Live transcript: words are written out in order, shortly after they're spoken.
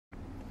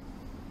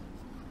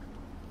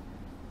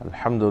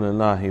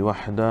Alhamdulillahi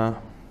wahda,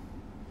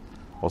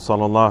 wa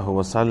sallallahu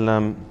wa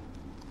sallam,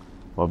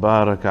 wa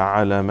baraka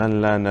ala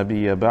man la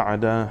nabiyya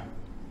ba'da,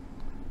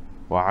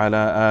 wa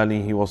ala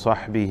alihi wa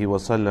sahbihi wa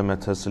sallama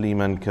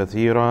tasliman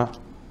kathira.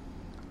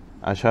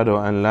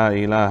 Ashhadu an la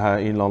ilaha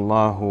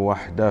illallah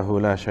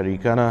wahdahu la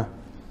sharika lah,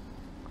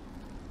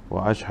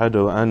 wa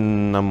ashhadu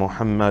anna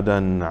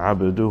Muhammadan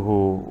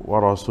abduhu wa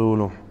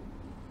rasuluh,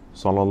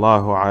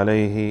 sallallahu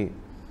alayhi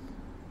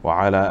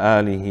wa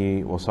ala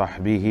alihi wa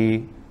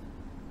sahbihi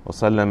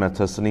وسلم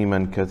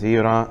تسليما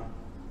كثيرا.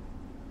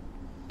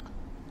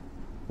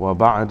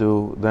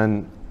 وبعد,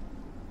 then,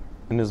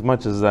 in as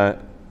much as that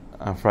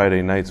on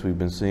Friday nights we've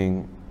been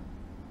seeing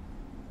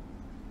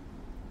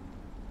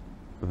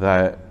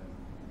that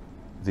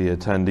the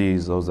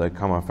attendees, those that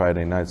come on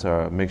Friday nights,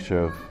 are a mixture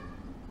of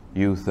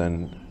youth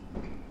and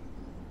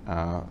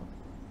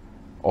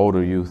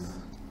older youth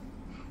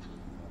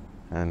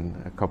and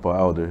a couple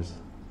elders.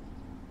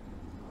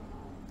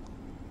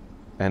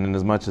 And in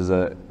as much as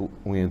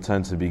we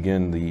intend to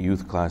begin the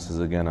youth classes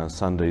again on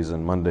Sundays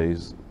and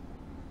Mondays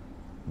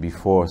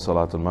before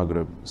Salat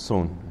al-Maghrib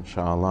soon,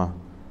 inshallah.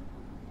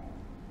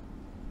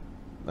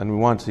 And we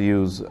want to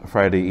use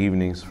Friday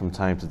evenings from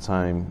time to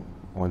time,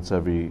 once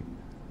every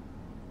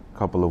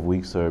couple of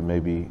weeks or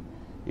maybe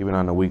even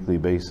on a weekly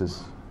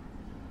basis,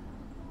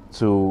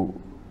 to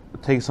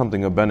take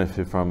something of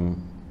benefit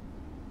from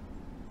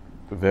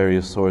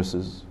various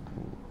sources,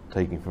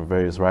 taking from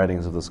various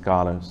writings of the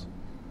scholars.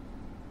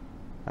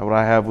 And what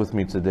I have with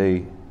me today,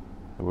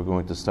 that we're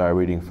going to start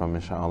reading from,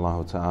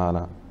 inshaAllah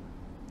ta'ala,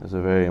 is a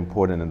very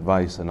important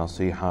advice and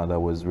nasiha that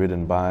was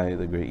written by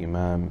the great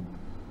Imam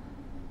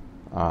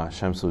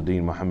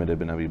Shamsuddin Muhammad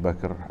ibn Abi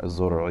Bakr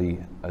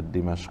al-Zur'i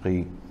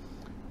al-Dimashqi,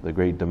 the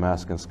great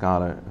Damascus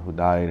scholar who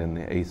died in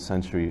the 8th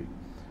century,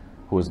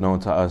 who is known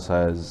to us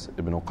as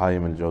Ibn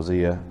Qayyim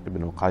Al-Jawziyyah,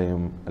 Ibn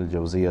Qayyim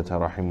Al-Jawziyyah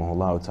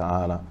rahimahullah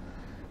ta'ala.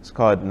 It's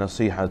called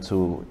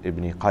Nasihatu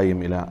Ibn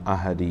Qayyim ila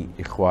ahadi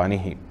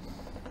ikhwanihi.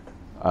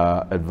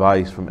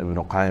 Advice from Ibn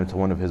Qayyim to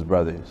one of his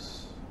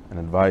brothers. An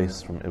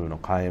advice from Ibn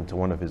Qayyim to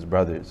one of his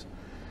brothers.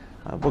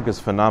 The book is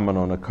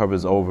phenomenal and it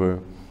covers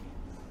over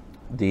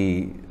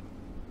the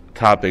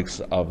topics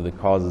of the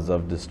causes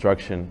of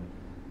destruction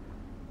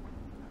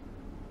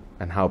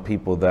and how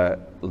people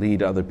that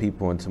lead other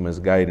people into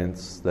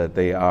misguidance, that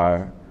they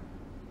are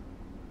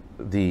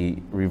the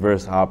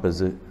reverse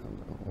opposite,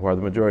 or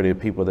the majority of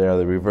people, they are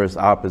the reverse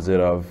opposite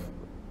of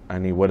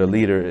what a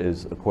leader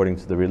is according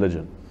to the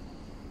religion.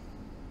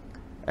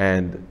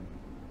 And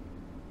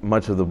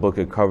much of the book,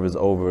 it covers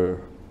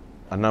over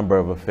a number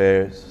of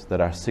affairs that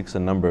are 6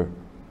 in number,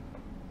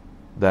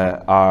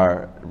 that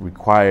are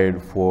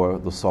required for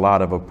the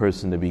salat of a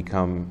person to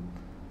become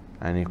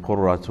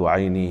qurratu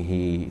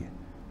aynihi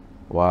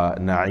wa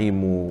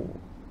na'imu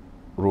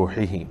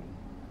ruhihi.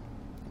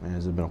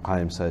 As Ibn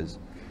Qayyim says,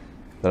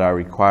 that are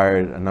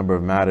required, a number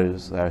of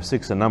matters, that are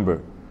 6 in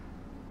number,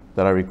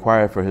 that are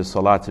required for his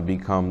salat to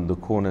become the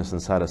coolness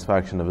and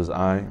satisfaction of his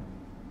eye,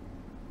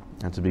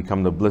 and to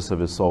become the bliss of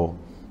his soul.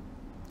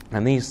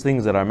 And these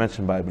things that are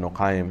mentioned by Ibn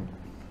Qayyim,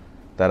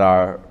 that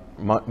are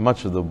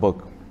much of the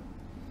book,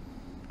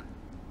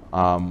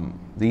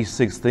 these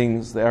 6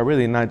 things, they are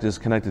really not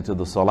just connected to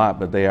the salat,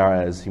 but they are,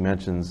 as he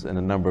mentions, in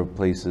a number of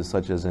places,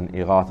 such as in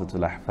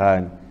Ighathatul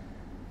Ahfan.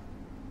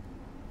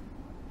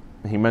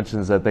 He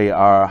mentions that they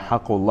are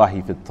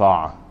haqqullahi fit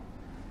ta'ah,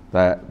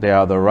 that they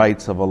are the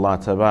rights of Allah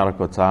tabarak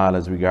wa ta'ala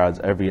as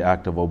regards every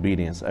act of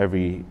obedience,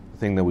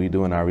 everything that we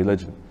do in our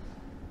religion.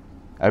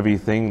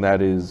 Everything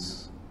that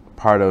is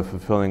part of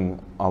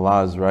fulfilling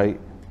Allah's right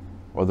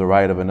or the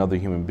right of another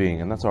human being.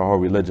 And that's our whole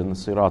religion, the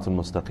Sirat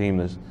al-Mustaqim.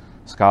 The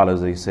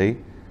scholars, they say,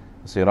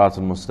 Sirat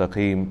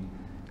al-Mustaqim,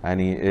 and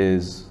he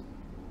is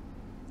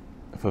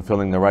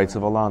fulfilling the rights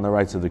of Allah and the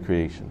rights of the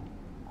creation.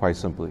 Quite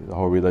simply, the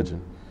whole religion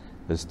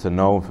is to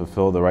know and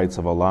fulfill the rights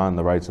of Allah and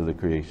the rights of the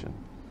creation.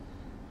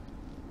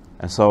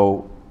 And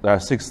so there are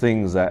 6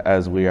 things that,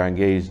 as we are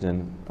engaged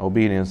in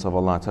obedience of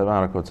Allah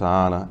Tabarak wa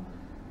Ta'ala,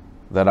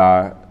 that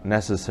are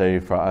necessary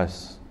for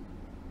us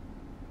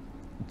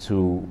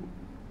to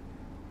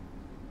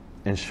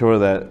ensure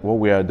that what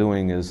we are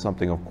doing is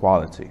something of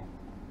quality.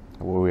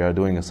 What we are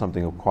doing is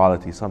something of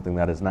quality, something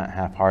that is not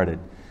half-hearted.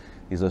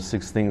 These are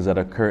 6 things that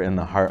occur in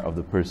the heart of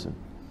the person.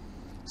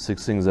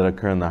 6 things that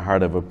occur in the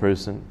heart of a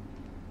person.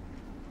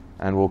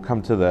 And we'll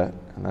come to that,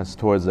 and that's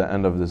towards the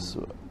end of this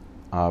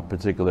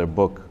particular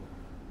book,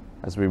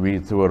 as we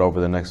read through it over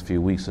the next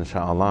few weeks,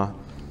 inshallah.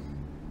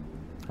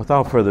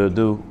 Without further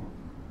ado,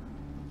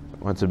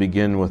 I want to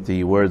begin with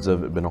the words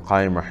of Ibn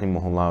Qayyim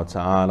rahimahullah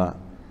ta'ala,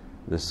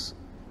 this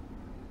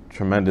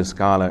tremendous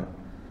scholar,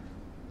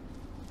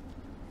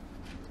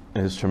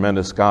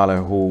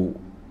 who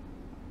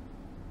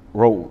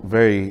wrote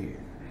very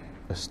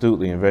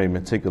astutely and very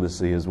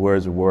meticulously. His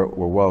words were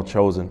well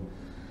chosen.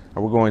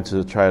 And we're going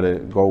to try to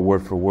go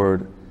word for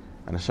word,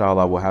 and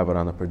inshallah we'll have it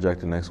on the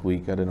projector next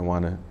week. I didn't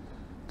want to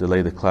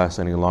delay the class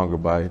any longer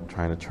by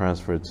trying to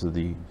transfer it to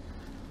the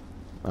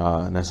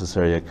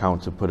necessary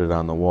account to put it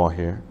on the wall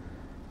here.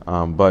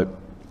 But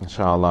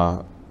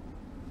inshallah,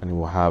 and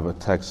we'll have a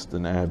text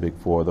in Arabic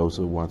for those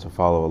who want to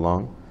follow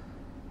along,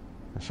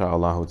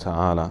 inshaAllah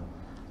ta'ala.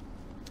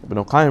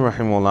 Ibn Qayyim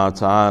rahimahullah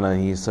ta'ala,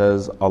 he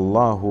says,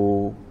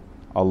 Allahu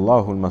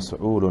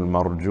al-mas'ul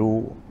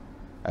al-marju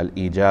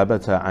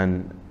al-ijabata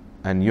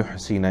an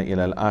yuhsina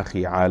ila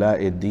al-akhi ala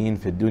ad-din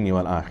fi ad-dunya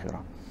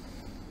wal-akhirah.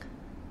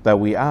 That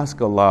we ask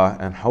Allah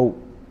and hope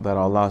that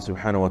Allah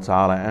subhanahu wa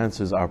ta'ala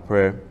answers our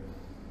prayer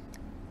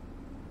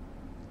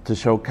to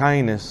show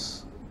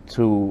kindness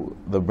to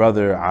the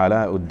brother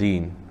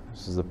Alauddin.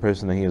 This is the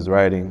person that he is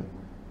writing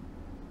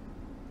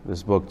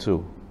this book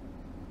to.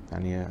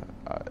 And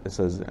it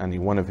says, and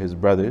one of his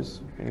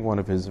brothers, one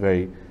of his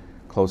very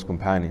close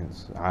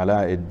companions,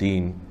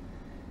 Alauddin,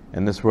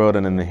 in this world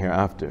and in the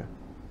hereafter.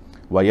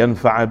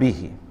 وَيَنْفَعَ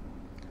بِهِ.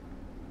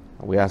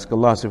 We ask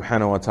Allah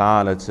subhanahu wa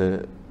ta'ala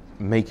to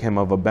make him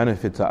of a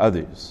benefit to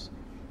others.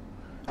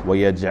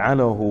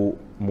 وَيَجْعَلَهُ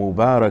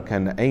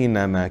مُبَارَكًا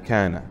أَيْنَمَا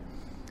كَانَ.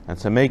 And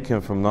to make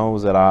him from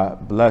those that are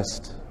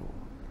blessed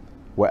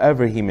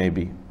wherever he may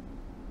be.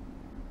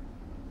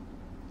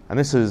 And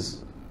this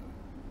is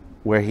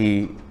where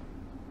he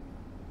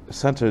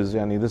centers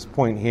this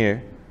point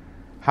here.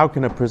 How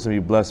can a person be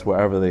blessed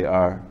wherever they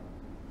are?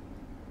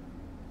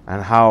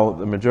 And how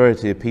the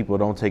majority of people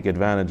don't take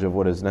advantage of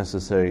what is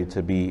necessary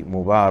to be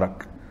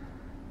Mubarak.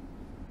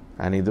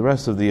 And the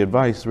rest of the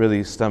advice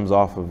really stems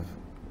off of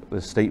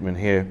this statement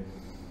here.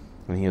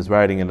 And he is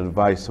writing an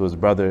advice to his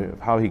brother of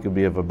how he could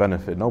be of a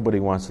benefit. Nobody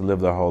wants to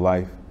live their whole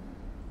life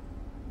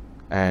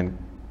and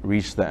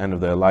reach the end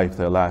of their life,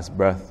 their last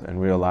breath,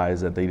 and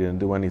realize that they didn't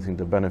do anything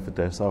to benefit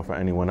themselves or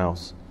anyone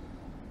else.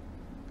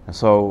 And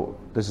so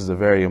this is a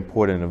very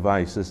important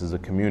advice. This is a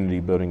community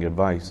building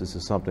advice. This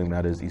is something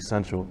that is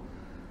essential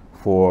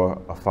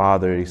for a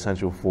father,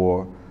 essential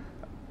for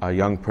a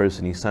young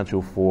person,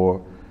 essential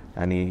for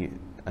an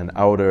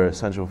elder,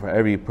 essential for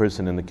every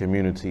person in the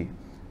community,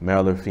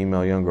 male or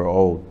female, young or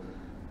old.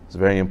 It's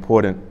very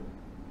important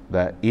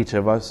that each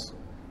of us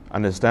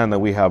understand that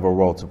we have a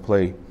role to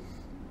play.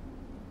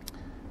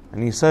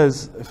 And he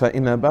says,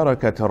 فَإِنَّ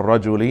بَرَكَةَ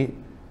الرَّجُلِ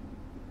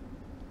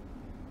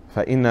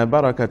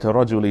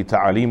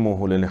تَعْلِيمُهُ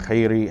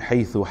لِلْخَيْرِ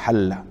حَيْثُ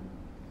حَلَّ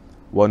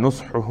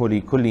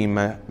وَنُصْحُهُ لِكُلِّ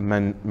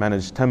مَنْ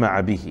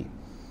اجْتَمَعَ بِهِ.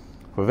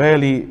 For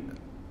verily,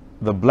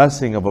 the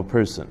blessing of a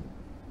person,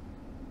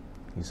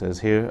 he says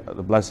here,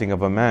 the blessing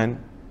of a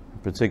man in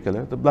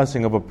particular, the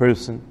blessing of a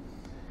person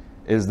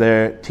is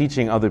their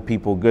teaching other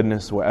people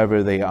goodness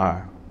wherever they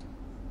are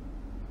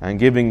and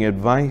giving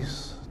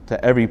advice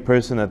to every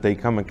person that they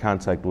come in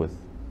contact with.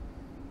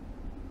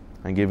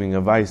 And giving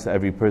advice to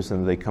every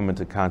person that they come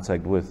into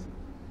contact with.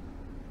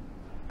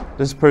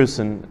 This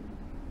person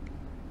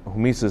who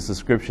meets this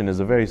description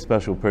is a very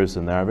special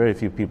person. There are very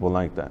few people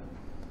like that.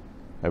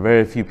 There are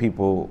very few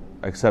people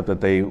except that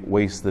they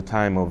waste the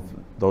time of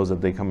those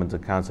that they come into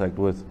contact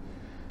with,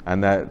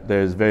 and that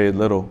there's very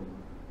little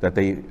that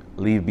they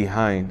leave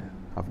behind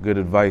of good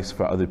advice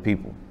for other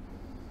people.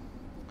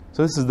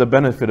 So this is the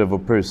benefit of a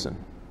person.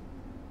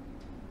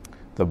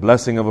 The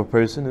blessing of a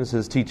person is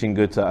his teaching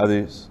good to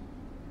others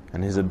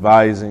and his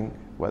advising,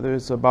 whether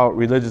it's about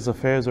religious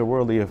affairs or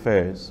worldly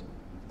affairs,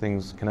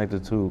 things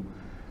connected to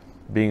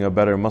being a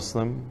better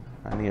Muslim,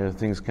 any other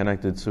things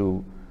connected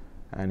to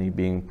any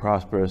being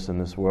prosperous in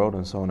this world,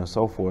 and so on and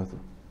so forth,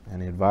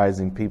 and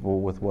advising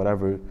people with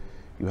whatever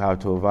you have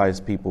to advise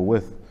people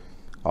with.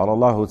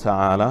 Allah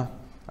Ta'ala,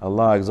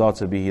 Allah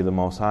exalted be He the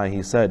Most High,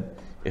 He said,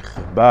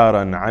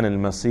 إِخْبَارًا عَنِ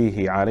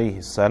الْمَسِيحِ عَلَيْهِ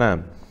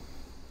السَّلَامِ,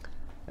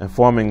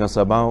 informing us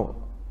about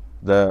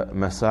the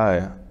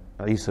Messiah,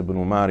 Isa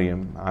ibn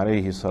Maryam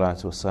alayhi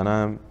salatu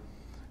wassalam,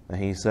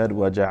 and he said,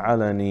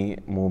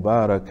 وَجَعَلَنِي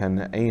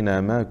مُبَارَكًا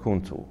أَيْنَمَا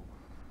كُنْتُ.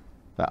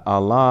 That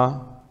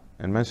Allah,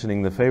 and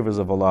mentioning the favors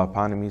of Allah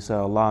upon him, he said,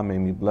 Allah made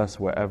me blessed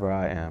wherever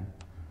I am.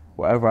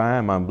 Wherever I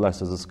am, I'm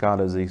blessed. As the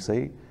scholars, they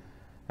say,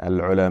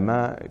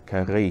 الْعُلَمَاء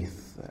كَغَيْث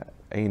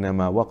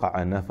أَيْنَمَا وَقَعَ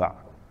نَفَعَ.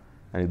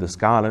 And the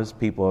scholars,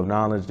 people of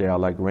knowledge, they are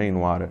like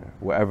rainwater.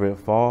 Wherever it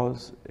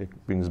falls, it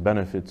brings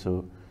benefit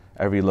to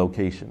every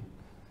location.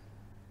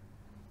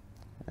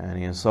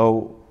 And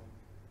so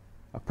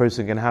a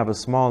person can have a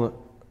small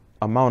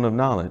amount of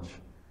knowledge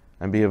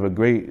and be of a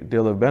great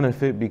deal of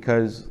benefit,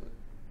 because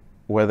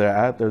where they're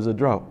at, there's a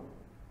drought.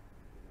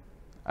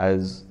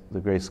 As the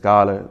great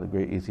scholar, the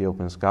great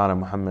Ethiopian scholar,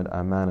 Muhammad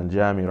Aman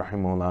al-Jami,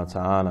 rahimahullah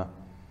ta'ala,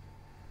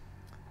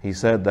 he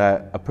said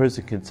that a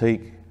person can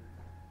take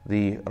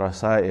the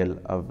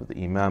Rasail of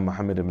the Imam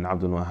Muhammad ibn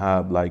Abdul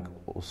Wahhab, like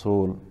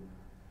Usul,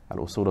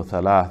 Al-Usul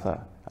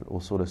al-Thalatha,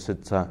 Al-Usul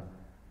al-Sitta,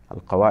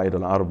 Al-Qawaid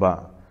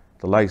al-Arba',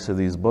 the likes of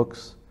these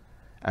books,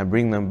 and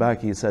bring them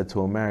back, he said,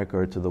 to America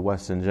or to the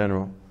West in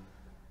general.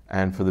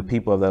 And for the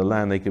people of that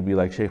land, they could be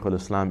like Shaykh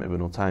al-Islam ibn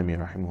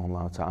Taymiyyah,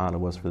 rahimahullah ta'ala,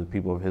 was for the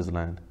people of his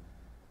land.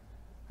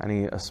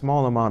 And a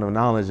small amount of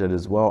knowledge that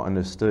is well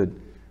understood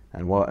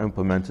and well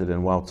implemented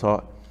and well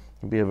taught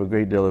can be of a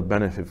great deal of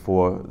benefit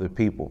for the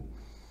people.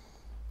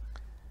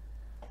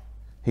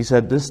 He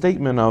said, this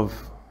statement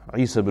of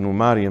Isa ibn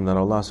Maryam that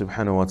Allah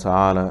subhanahu wa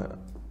ta'ala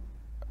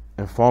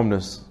informed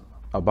us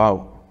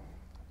about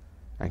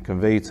and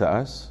conveyed to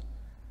us,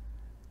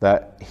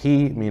 that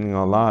He, meaning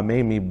Allah,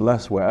 made me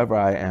blessed wherever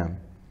I am.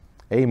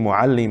 أي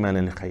معلما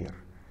للخير.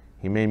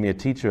 He made me a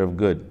teacher of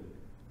good.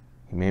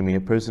 He made me a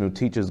person who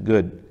teaches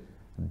good.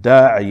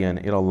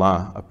 داعيا إلى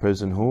الله, a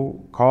person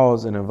who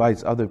calls and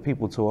invites other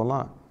people to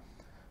Allah.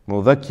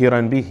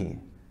 مذكرا به,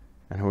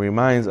 and who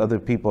reminds other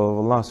people of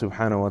Allah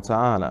subhanahu wa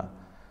ta'ala.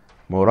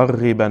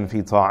 مرغبا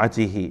في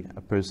طاعته,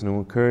 a person who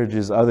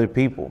encourages other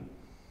people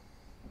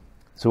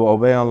to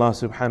obey Allah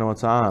subhanahu wa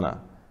ta'ala.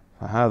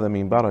 فهذا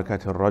من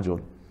بركة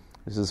الرجل.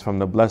 This is from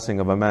the blessing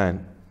of a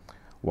man.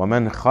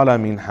 ومن خلا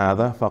من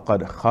هذا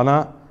فقد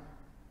خلا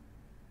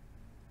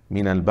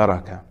من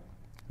البركة.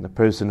 The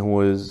person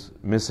who is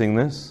missing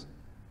this,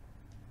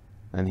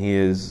 and he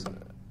is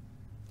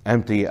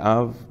empty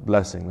of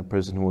blessing. The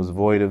person who is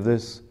void of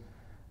this,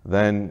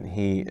 then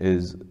he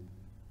is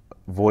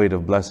void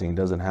of blessing. He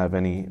doesn't have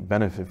any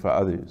benefit for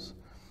others.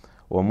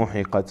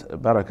 ومحقت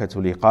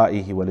بركة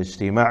لقائه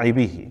والاجتماع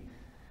به.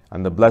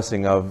 And the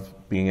blessing of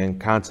being in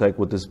contact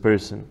with this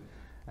person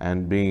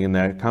and being in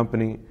their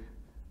company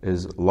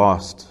is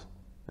lost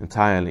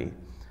entirely.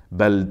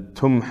 بل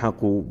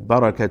تمحق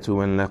بركة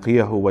من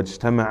لقيه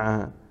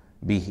واجتمع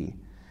به.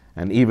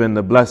 And even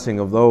the blessing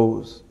of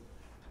those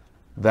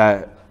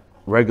that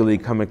regularly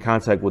come in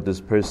contact with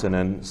this person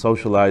and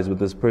socialize with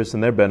this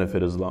person, their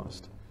benefit is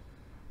lost.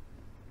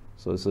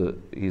 So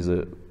he's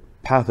a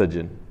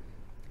pathogen.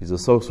 He's a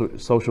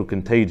social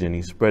contagion.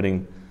 He's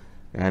spreading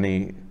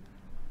any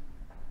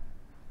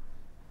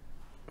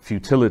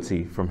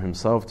futility from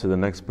himself to the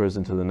next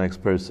person to the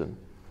next person.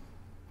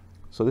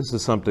 So this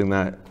is something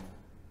that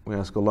we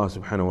ask Allah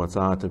subhanahu wa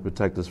ta'ala to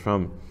protect us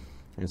from.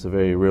 It's a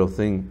very real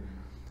thing.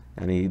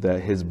 And that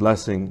his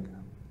blessing,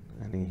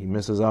 and he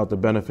misses out the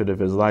benefit of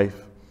his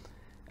life,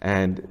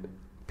 and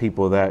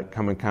people that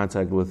come in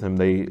contact with him,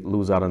 they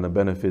lose out on the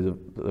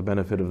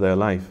benefit of their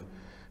life.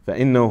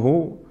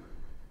 فإنه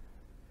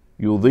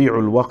يضيع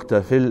الوقت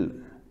في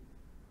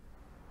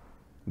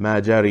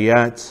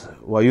المجاريات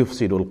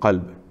ويفسد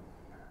القلب.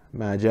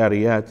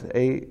 مجاريات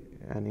أي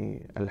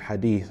يعني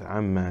الحديث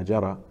عما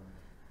جرى.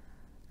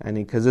 And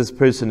because this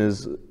person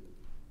is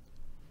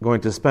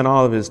going to spend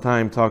all of his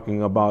time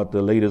talking about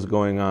the latest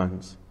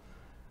going-ons.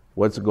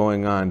 What's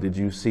going on? Did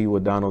you see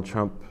what Donald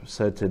Trump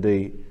said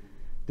today?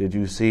 Did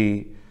you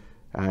see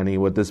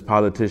what this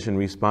politician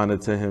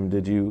responded to him?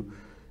 Did you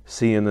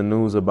see in the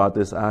news about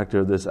this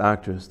actor, this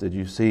actress? Did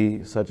you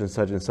see such and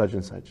such and such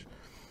and such?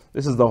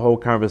 This is the whole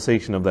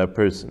conversation of that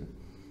person.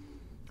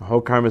 The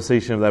whole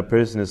conversation of that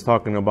person is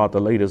talking about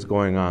the latest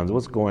going-ons.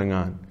 What's going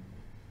on?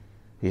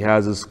 He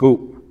has a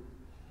scoop.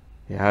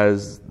 He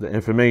has the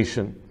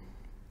information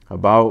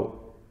about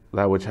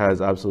that which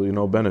has absolutely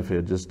no benefit.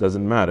 It just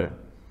doesn't matter.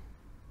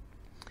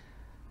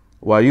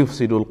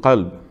 وَيُفْسِدُ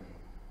الْقَلْبِ.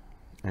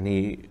 And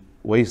he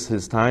wastes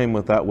his time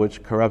with that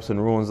which corrupts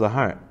and ruins the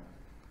heart.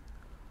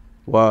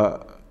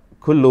 وَكُلُّ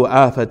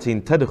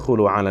آفَةٍ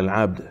تَدْخُلُ عَلَى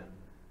الْعَبْدِ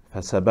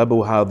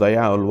فَسَبَبُهَا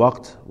ضَيَاءُ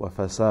الْوَقْتِ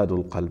وَفَسَادُ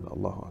الْقَلْبِ.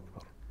 Allahu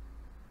Akbar.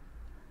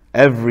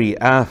 Every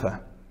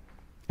afa,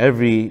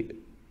 every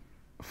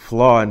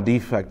flaw and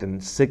defect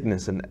and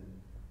sickness and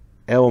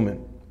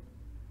ailment,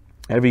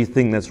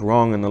 everything that's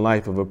wrong in the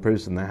life of a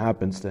person that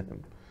happens to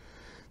him,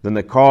 then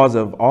the cause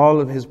of all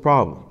of his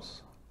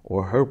problems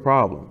or her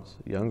problems,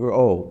 young or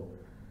old,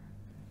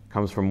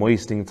 comes from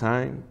wasting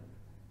time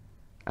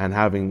and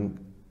having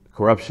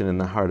corruption in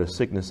the heart or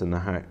sickness in the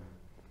heart.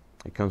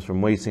 It comes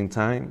from wasting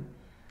time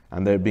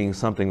and there being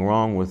something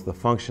wrong with the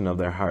function of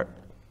their heart.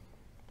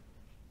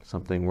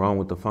 Something wrong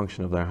with the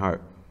function of their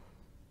heart.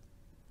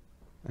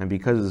 And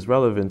because it's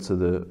relevant to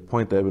the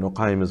point that Ibn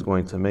Qayyim is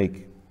going to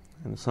make,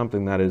 and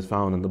something that is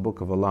found in the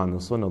Book of Allah and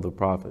the Sunnah of the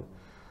Prophet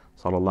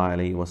sallallahu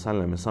alaihi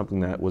wasallam, is something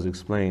that was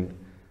explained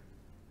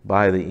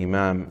by the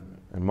Imam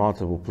in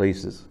multiple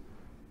places,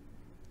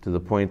 to the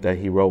point that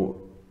he wrote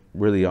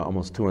really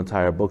almost 2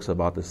 entire books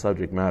about the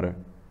subject matter.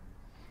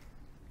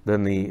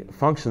 Then the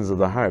functions of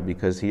the heart,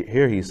 because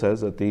here he says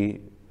that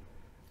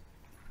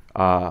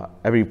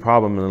every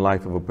problem in the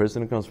life of a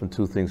person comes from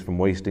 2 things: from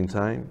wasting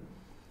time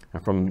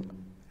and from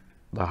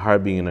the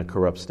heart being in a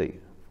corrupt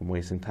state. From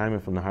wasting time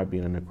and from the heart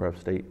being in a corrupt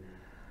state.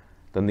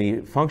 Then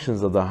the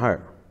functions of the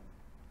heart,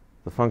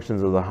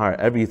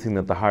 everything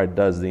that the heart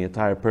does, the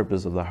entire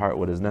purpose of the heart,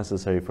 what is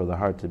necessary for the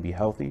heart to be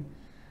healthy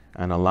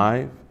and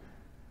alive,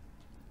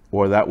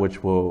 or that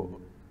which will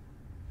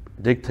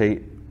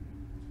dictate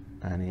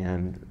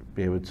and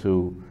be able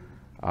to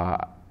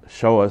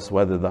show us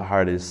whether the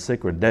heart is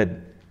sick or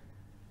dead,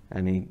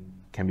 and he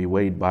can be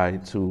weighed by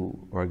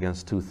 2 or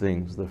against 2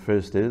 things. The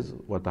first is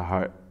what the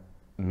heart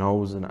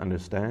knows and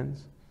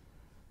understands,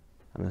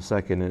 and the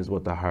second is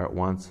what the heart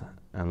wants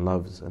and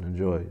loves and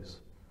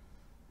enjoys.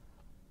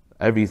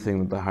 Everything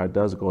that the heart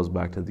does goes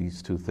back to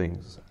these 2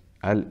 things: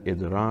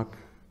 al-idrak,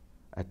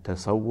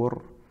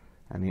 at-tasawwur,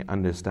 and the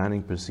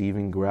understanding,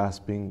 perceiving,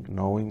 grasping,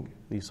 knowing,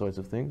 these sorts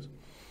of things.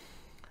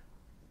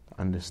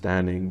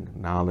 Understanding,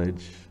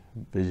 knowledge,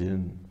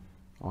 vision,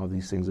 all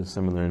these things are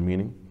similar in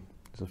meaning.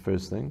 It's the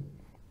first thing.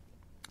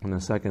 And the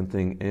second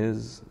thing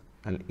is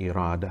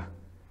al-irada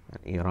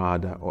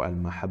or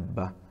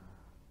al-mahabba,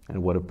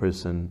 and what a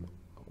person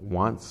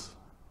wants,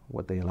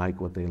 what they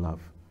like, what they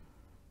love,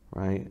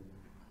 right?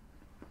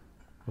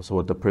 So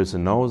what the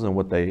person knows and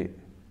what they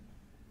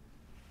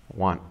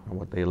want and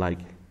what they like.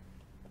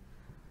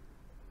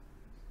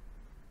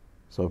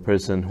 So a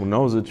person who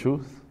knows the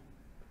truth,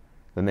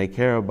 then they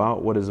care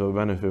about what is of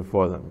benefit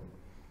for them.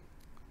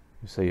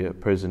 You say a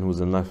person who's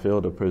in left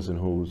field, a person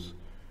who's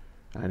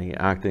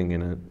acting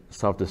in a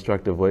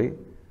self-destructive way,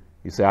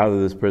 you say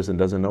either this person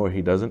doesn't know or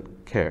he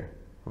doesn't care,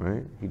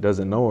 right? He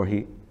doesn't know or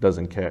he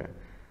doesn't care,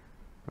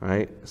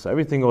 right? So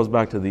everything goes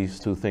back to these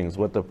two things,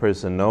 what the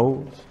person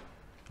knows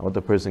and what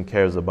the person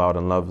cares about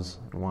and loves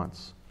and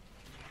wants.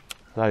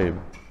 Tayyib.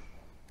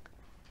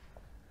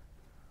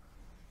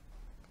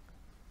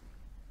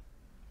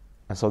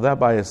 And so that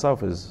by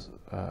itself is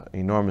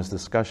enormous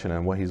discussion,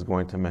 and what he's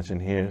going to mention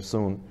here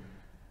soon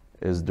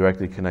is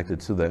directly connected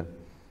to that.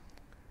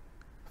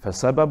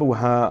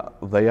 فسببها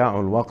ضياع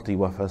الوقت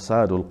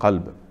وفساد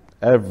القلب.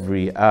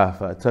 Every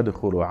آفة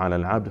تدخل على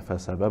العبد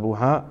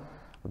فسببها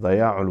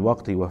ضياع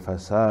الوقت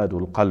وفساد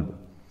القلب.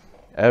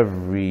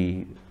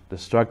 Every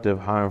destructive,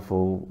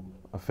 harmful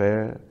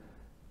affair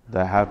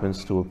that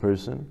happens to a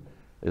person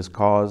is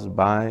caused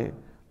by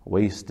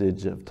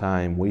wastage of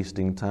time,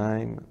 wasting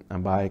time,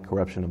 and by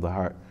corruption of the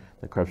heart.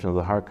 The corruption of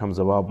the heart comes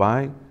about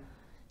by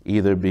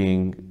either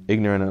being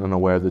ignorant and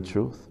unaware of the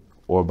truth,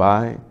 or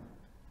by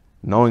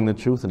knowing the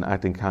truth and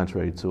acting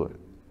contrary to it,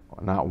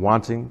 or not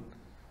wanting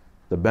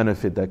the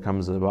benefit that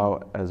comes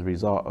about as a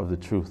result of the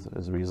truth,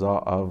 as a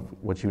result of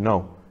what you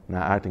know,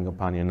 not acting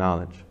upon your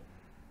knowledge.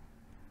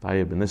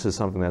 And this is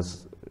something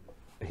that's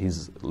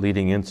he's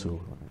leading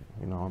into.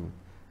 I'm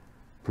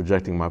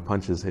projecting my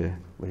punches here,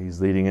 but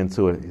he's leading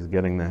into it. He's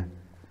getting there,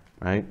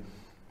 right?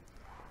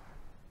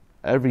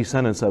 Every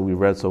sentence that we've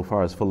read so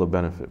far is full of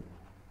benefit.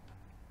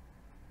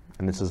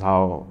 And this is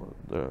how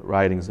the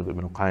writings of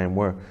Ibn Qayyim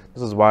were.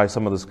 This is why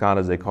some of the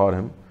scholars, they called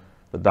him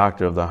the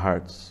doctor of the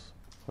hearts.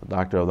 The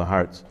doctor of the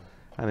hearts.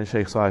 And in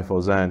Shaykh Salih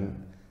Fawzan,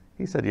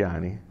 he said,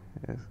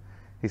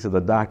 he said the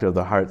doctor of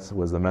the hearts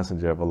was the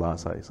messenger of Allah,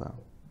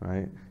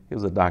 right? He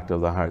was a doctor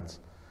of the hearts.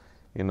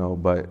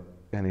 But,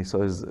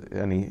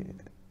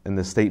 in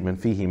the statement,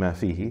 fihi ma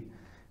fihi,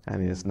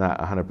 and it's not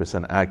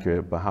 100%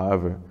 accurate, but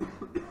however,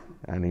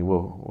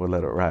 we'll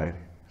let it ride,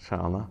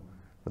 inshallah.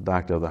 The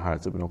doctor of the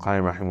hearts. Ibn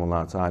Qayyim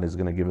rahimahullah ta'ala is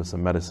going to give us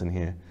some medicine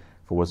here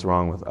for what's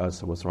wrong with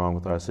us, what's wrong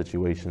with our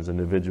situations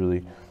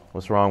individually,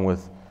 what's wrong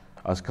with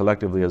us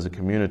collectively as a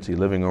community,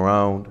 living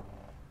around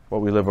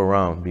what we live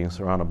around, being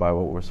surrounded by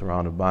what we're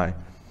surrounded by.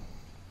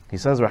 He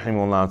says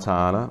rahimahullah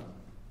ta'ala,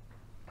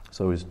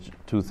 so it's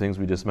two things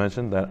we just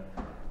mentioned that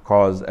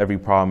cause every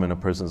problem in a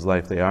person's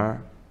life. They are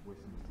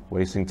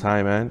wasting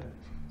time and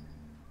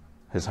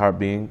his heart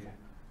being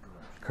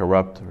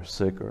corrupt or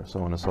sick or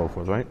so on and so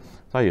forth, right?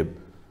 Tayyib.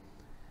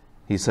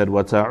 He said,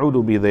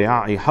 وَتَعُودُ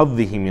بِضِيَاعِ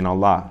حَظِّهِ مِنَ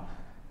اللَّهِ.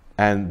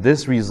 And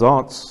this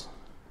results,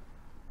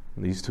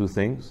 these two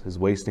things, his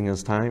wasting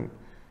his time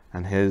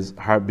and his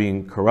heart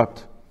being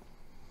corrupt,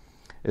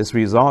 this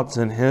results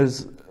in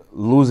his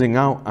losing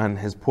out on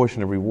his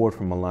portion of reward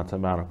from Allah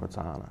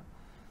Ta'ala.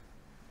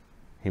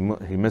 He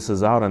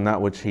misses out on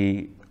that which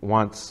he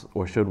wants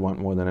or should want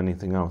more than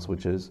anything else,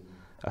 which is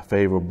a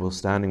favorable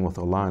standing with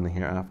Allah in the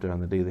hereafter on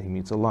the day that he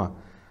meets Allah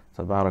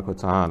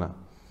Ta'ala.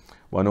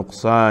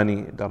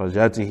 وَنُقْصَانِ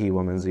دَرَجَاتِهِ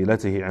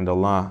وَمَنْزِلَتِهِ عِنْدَ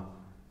اللَّهِ.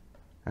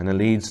 And it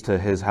leads to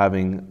his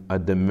having a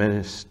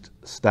diminished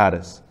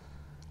status,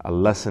 a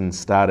lessened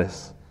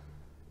status,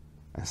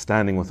 and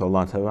standing with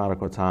Allah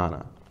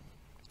Ta'ala.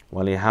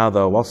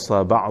 وَلِهَذَا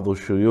وَصَّى بَعْضُ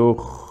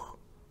الشُّيُوخِ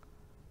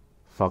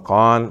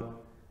فَقَالَ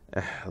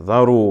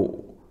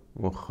احذروا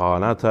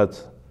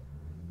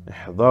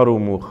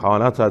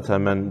مخالطة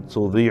من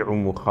تضيع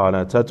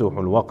مخالطته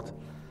الوقت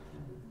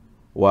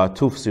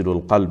وتفسد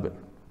القلب.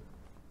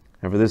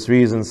 And for this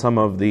reason, some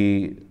of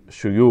the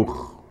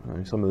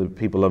shuyukh, some of the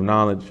people of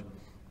knowledge,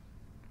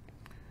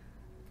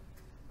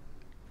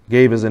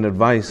 gave as an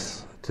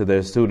advice to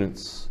their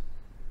students,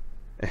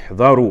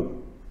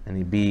 احذروا,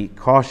 and be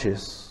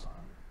cautious,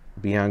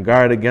 be on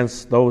guard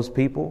against those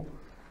people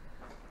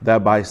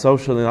that by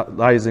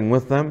socializing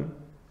with them,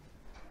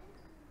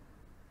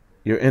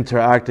 you're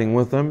interacting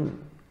with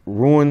them,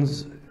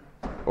 ruins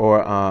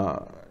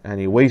and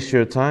he wastes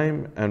your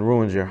time and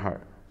ruins your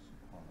heart.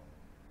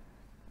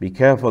 Be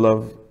careful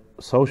of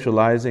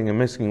socializing and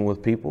mixing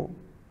with people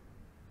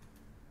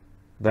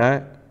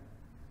that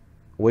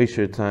waste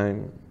your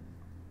time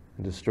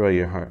and destroy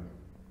your heart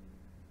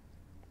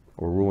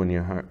or ruin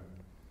your heart.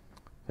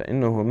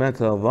 فإنه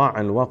متى ضاع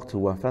الوقت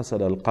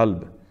وفسد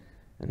القلب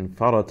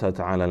انفرطت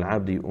على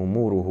العبد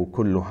أموره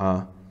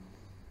كلها.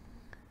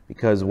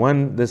 Because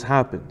when this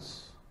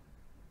happens,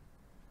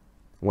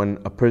 when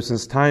a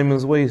person's time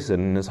is wasted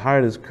and his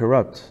heart is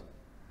corrupt,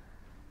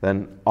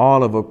 then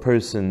all of a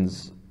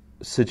person's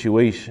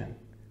situation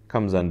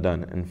comes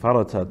undone.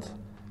 انفرطت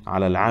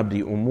على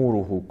العبد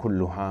أموره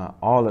كلها.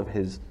 All of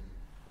his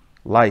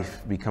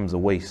life becomes a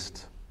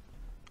waste.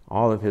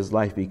 All of his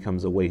life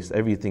becomes a waste.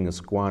 Everything is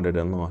squandered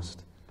and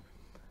lost.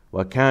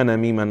 وَكَانَ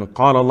مِمَّنْ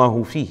قَالَ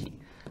اللَّهُ فِيهِ.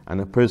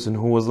 And a person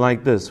who was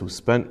like this,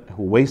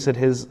 who wasted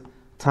his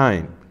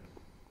time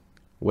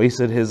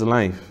wasted his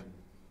life,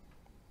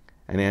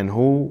 and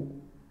who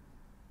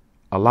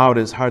allowed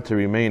his heart to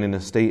remain in a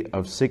state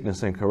of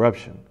sickness and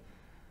corruption.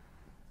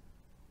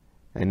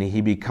 And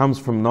he becomes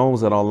from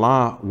those that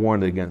Allah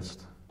warned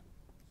against.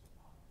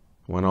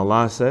 When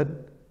Allah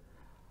said,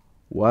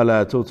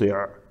 وَلَا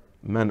تُطِعْ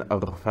مَنْ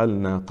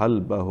أَغْفَلْنَا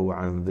قَلْبَهُ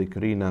عَنْ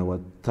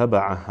ذِكْرِنَا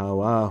وَاتَّبَعَ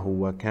هَوَاهُ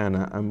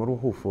وَكَانَ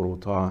أَمْرُهُ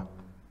فُرُطًا.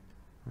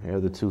 Here are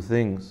the two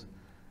things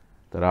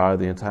that are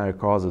the entire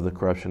cause of the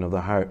corruption of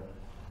the heart,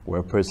 where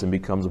a person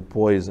becomes a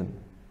poison,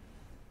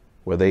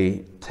 where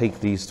they take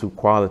these two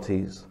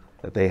qualities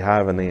that they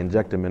have and they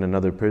inject them in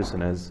another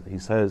person. As he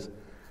says,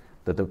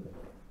 that the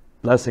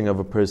blessing of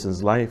a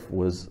person's life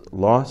was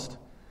lost,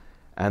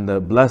 and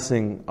the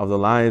blessing of the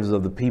lives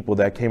of the people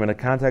that came into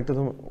contact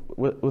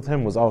with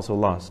him was also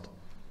lost.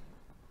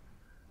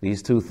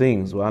 These two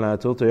things, وَلَا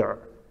تُطِعْ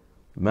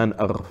مَنْ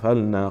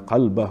أَغْفَلْنَا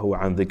قَلْبَهُ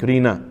عَنْ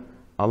ذِكْرِنَا.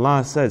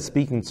 Allah said,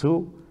 speaking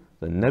to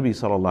the Nabi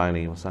sallallahu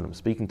alayhi wa sallam,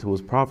 speaking to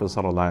his Prophet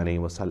sallallahu alayhi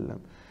wa sallam,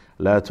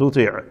 La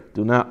tuti',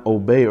 do not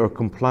obey or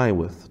comply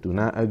with, do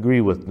not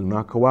agree with, do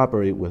not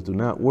cooperate with, do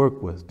not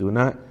work with, do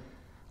not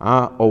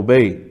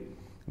obey.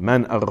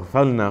 Man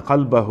aghfalna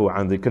qalbahu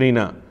an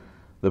dhikrina,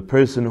 the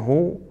person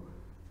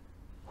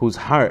whose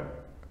heart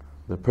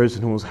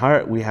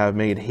we have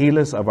made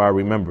heedless of our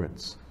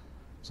remembrance.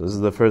 So this is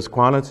the first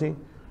quality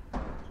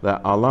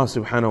that Allah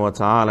subhanahu wa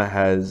ta'ala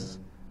has,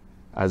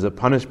 as a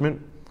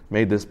punishment,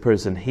 made this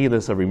person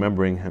heedless of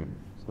remembering him.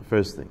 So the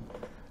first thing,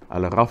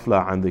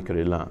 al-ghafla an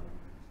dhikrillah,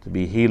 to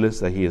be heedless,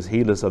 that he is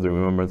heedless of the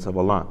remembrance of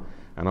Allah.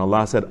 And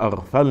Allah said,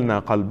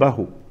 aghfalna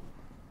qalbahu,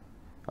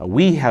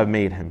 we have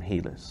made him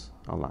heedless.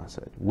 Allah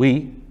said,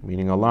 we,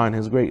 meaning Allah and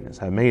his greatness,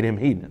 have made him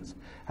heedless,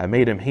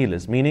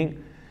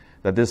 meaning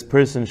that this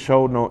person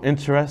showed no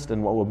interest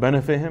in what will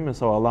benefit him, and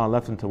so Allah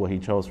left him to what he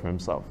chose for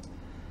himself.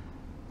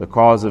 The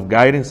cause of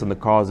guidance and the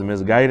cause of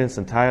misguidance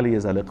entirely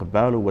is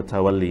al-iqbalu wa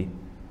tawalli.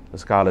 The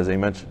scholars, they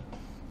mention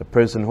the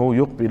person who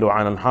yuqbilu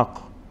an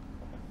al-haq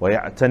wa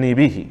ya'tani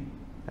bihi,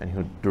 and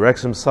who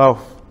directs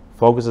himself,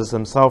 focuses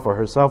himself or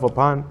herself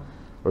upon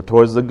or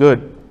towards the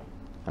good,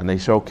 and they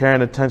show care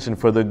and attention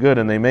for the good,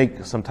 and they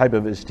make some type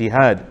of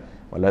ijtihad.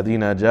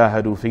 وَالَّذِينَ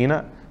جَاهَدُوا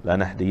فِينَا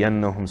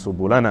لَنَهْدِيَنَّهُمْ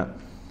سُبُلَنَا.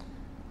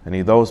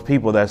 And those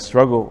people that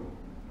struggle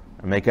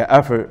and make an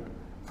effort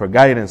for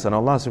guidance, and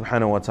Allah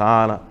subhanahu wa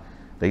ta'ala,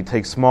 they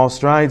take small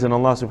strides, and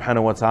Allah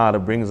subhanahu wa ta'ala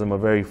brings them a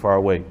very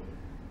far way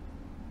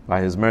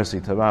by His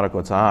mercy, tabarak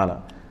wa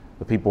ta'ala.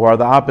 The people who are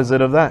the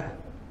opposite of that,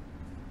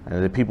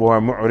 and the people who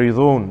are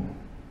mu'ridun,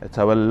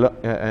 yatawalla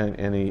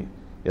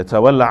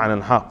an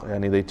al-haq,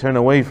 and they turn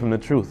away from the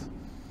truth.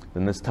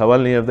 Then this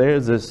tawalli of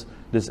theirs, this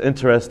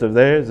interest of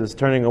theirs, is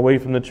turning away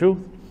from the truth.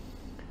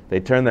 They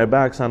turn their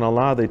backs on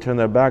Allah, they turn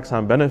their backs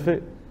on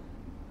benefit.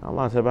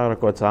 Allah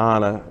tabarak wa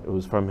ta'ala, it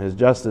was from His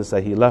justice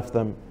that He left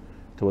them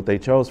to what they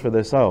chose for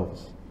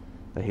themselves.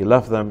 That He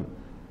left them,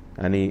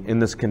 and in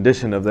this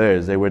condition of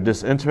theirs, they were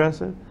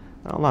disinterested.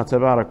 Allah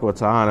tabarak wa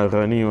ta'ala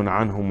ghaniyun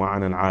anhum wa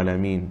an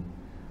al-alameen.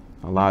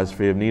 Allah is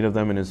free of need of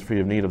them and is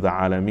free of need of the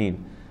alameen.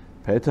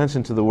 Pay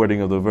attention to the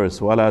wording of the verse.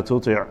 وَلَا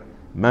تُطِعْ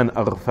مَنْ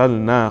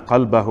أَغْفَلْنَا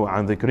قَلْبَهُ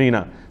عَنْ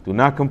ذِكْرِنَا. Do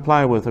not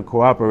comply with or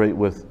cooperate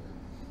with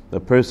the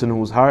person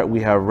whose heart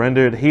we have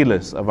rendered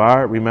heedless of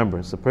our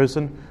remembrance. The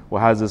person who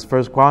has this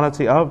first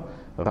quality of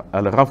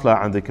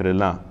al-ghafla an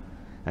dhikrillah.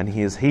 And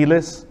he is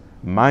heedless,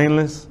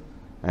 mindless,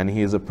 and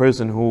he is a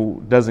person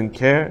who doesn't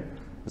care,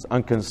 is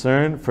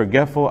unconcerned,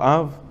 forgetful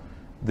of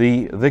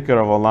the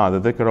dhikr of Allah.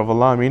 The dhikr of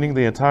Allah meaning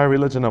the entire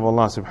religion of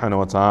Allah subhanahu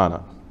wa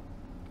ta'ala.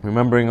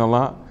 Remembering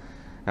Allah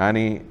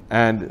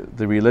and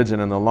the religion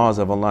and the laws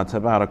of Allah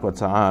tabarak wa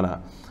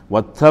ta'ala.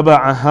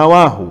 وَاتَّبَعَ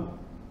هَوَاهُ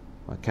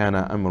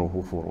وَكَانَ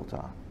أَمْرُهُ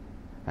فُرُطًا.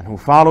 And who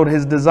followed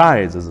his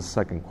desires is the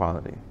second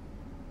quality.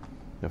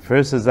 The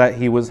first is that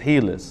he was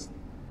heedless,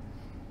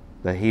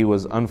 that he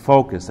was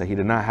unfocused, that he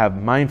did not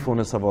have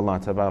mindfulness of Allah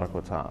tabarak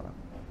wa ta'ala.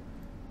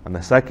 And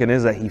the second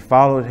is that he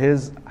followed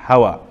his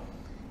hawa.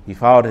 He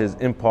followed his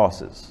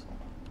impulses.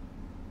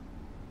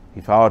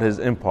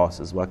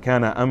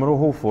 وَكَانَ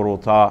أَمْرُهُ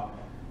فُرُطًا.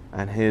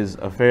 And his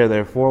affair,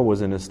 therefore,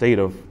 was in a state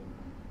of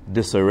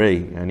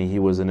disarray. And he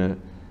was in a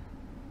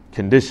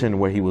condition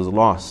where he was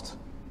lost.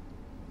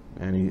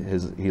 And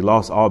he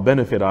lost all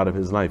benefit out of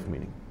his life,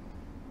 meaning.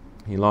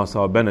 He lost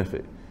all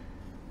benefit.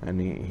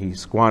 And he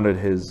squandered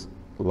his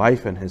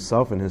life and his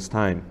self and his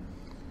time.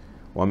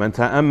 وَمَنْ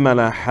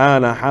تَأَمَّلَ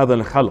حَالَ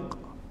هَذَا الْخَلْقِ.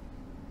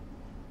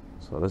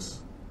 So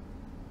let's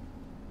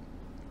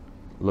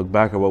look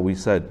back at what we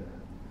said,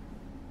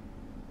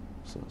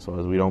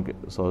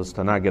 so as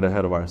to not get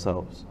ahead of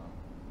ourselves.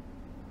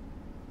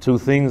 Two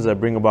things that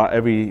bring about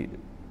every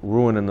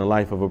ruin in the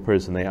life of a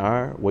person. They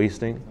are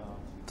wasting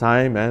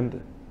time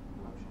and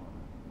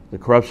the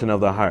corruption of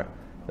the heart.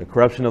 The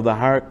corruption of the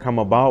heart come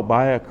about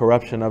by a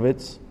corruption of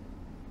its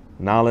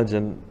knowledge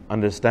and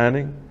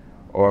understanding,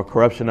 or a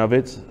corruption of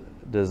its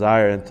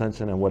desire,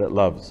 intention, and what it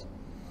loves.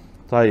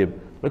 Tayyib,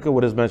 look at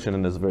what is mentioned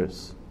in this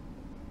verse.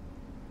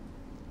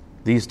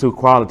 These two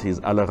qualities,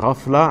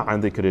 al-ghafla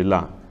and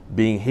dhikrillah,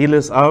 being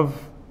heedless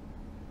of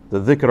the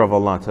dhikr of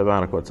Allah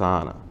tabarak wa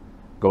ta'ala.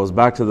 goes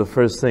back to the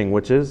first thing,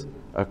 which is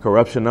a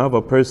corruption of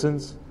a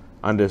person's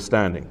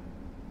understanding,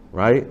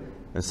 right?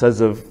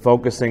 Instead of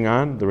focusing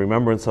on the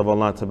remembrance of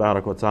Allah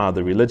Tabarak wa Ta'ala,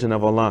 the religion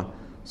of Allah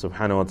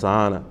Subhanahu wa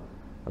Ta'ala,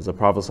 as the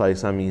Prophet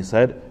ﷺ, he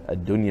said,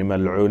 الدنيا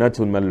ملعونة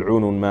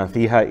ملعون ما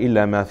فيها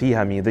إلا ما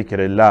فيها من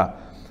ذكر الله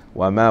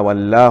وما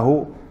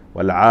والله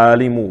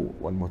والعالم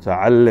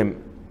والمتعلم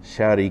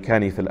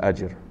شاركان في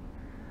الأجر.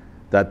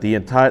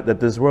 That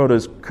this world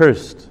is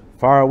cursed,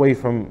 far away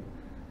from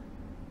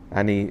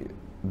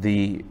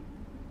the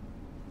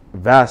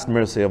vast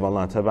mercy of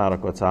Allah Tabarak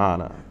wa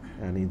Ta'ala,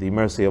 and the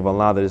mercy of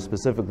Allah that is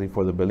specifically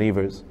for the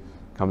believers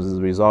comes as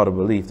a result of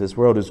belief. This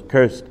world is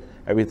cursed.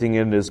 Everything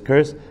in it is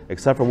cursed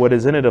except for what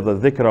is in it of the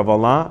dhikr of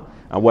Allah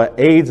and what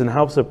aids and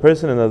helps a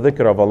person in the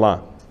dhikr of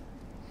Allah.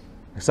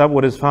 Except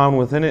what is found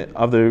within it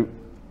of the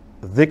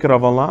dhikr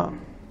of Allah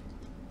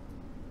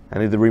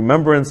and the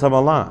remembrance of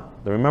Allah.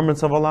 The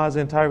remembrance of Allah is the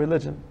entire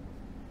religion.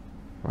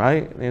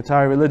 Right? The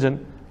entire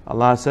religion,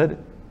 Allah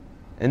said,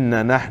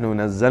 إِنَّا نَحْنُ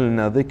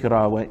نَزَّلْنَا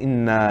ذِكْرًا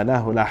وَإِنَّا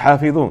لَهُ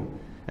لَحَافِظُونَ.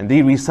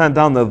 Indeed, we sent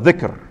down the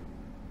dhikr.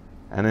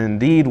 And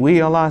indeed, we,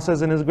 Allah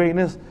says in His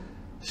greatness,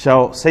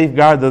 shall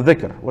safeguard the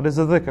dhikr. What is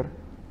the dhikr?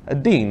 A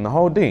deen, the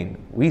whole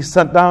deen. We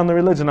sent down the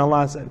religion,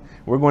 Allah said.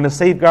 We're going to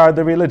safeguard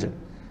the religion.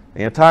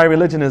 The entire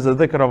religion is the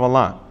dhikr of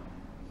Allah.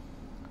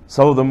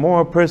 So the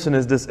more a person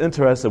is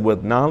disinterested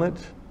with knowledge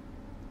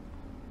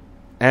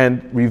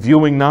and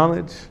reviewing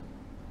knowledge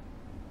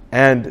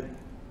and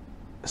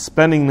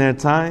spending their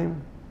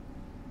time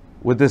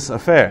with this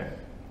affair.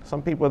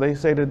 Some people, they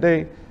say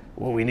today,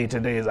 what we need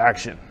today is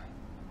action.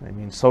 They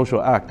mean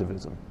social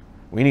activism.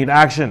 We need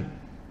action.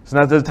 It's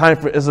not the time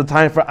for. It's a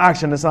time for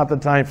action. It's not the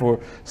time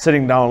for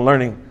sitting down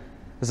learning.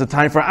 It's a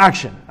time for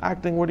action.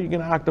 Acting. What are you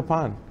going to act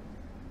upon?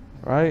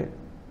 Right?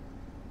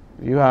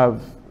 You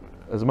have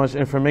as much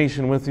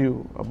information with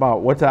you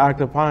about what to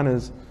act upon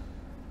as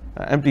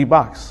an empty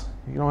box.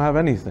 You don't have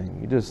anything.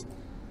 You just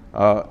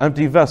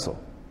empty vessel.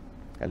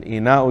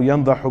 Al-ina'u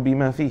yandahu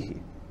bima fihi.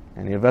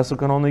 And your vessel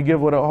can only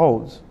give what it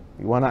holds.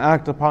 You want to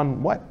act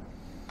upon what?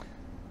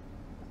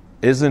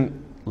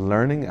 Isn't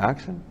learning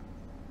action?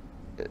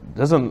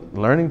 Doesn't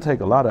learning take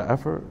a lot of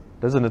effort?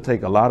 Doesn't it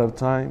take a lot of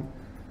time?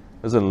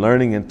 Doesn't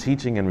learning and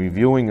teaching and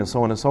reviewing and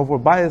so on and so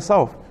forth by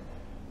itself?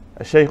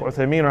 Shaykh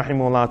Uthaymeen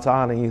rahimahullah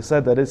ta'ala, he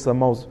said that it's the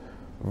most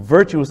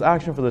virtuous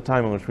action for the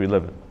time in which we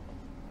live in.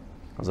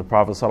 As the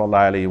Prophet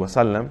sallallahu alaihi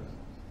wasallam,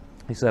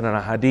 he said in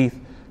a hadith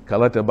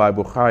collected by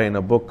Bukhari in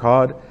a book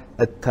called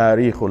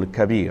At-Tarikh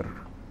al-Kabir.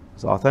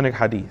 It's an authentic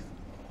hadith.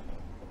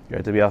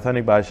 It to be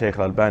authentic by Shaykh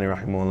Al-Albani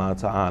rahimahullah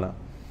ta'ala.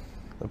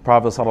 The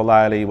Prophet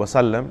sallallahu alaihi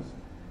wasallam,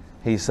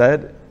 he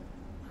said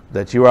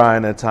that you are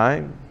in a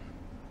time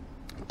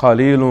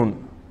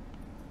qalilun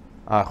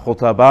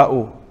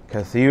khutaba'u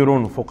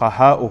kathirun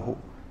fuqaha'uhu.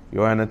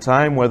 You are in a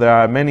time where there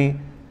are many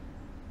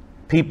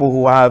people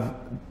who have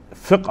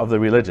fiqh of the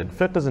religion.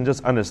 Fiqh isn't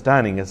just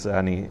understanding, it's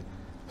fahmun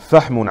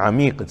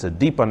amiq, it's a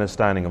deep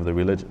understanding of the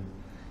religion.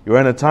 You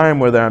are in a time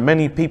where there are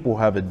many people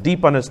who have a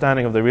deep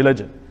understanding of the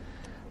religion,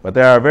 but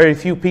there are very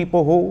few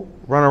people who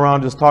run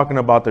around just talking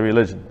about the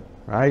religion,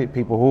 right?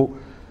 People who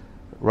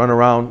run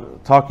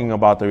around talking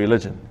about the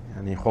religion.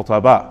 Yani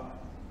khutaba.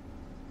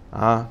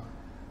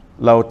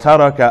 لو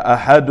ترك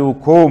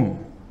أحدكم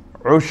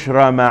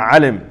عشر ما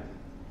علم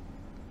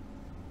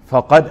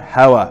فقد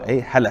هوى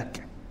أي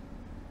هلك.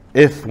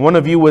 If one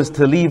of you was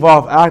to leave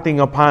off acting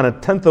upon a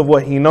tenth of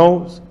what he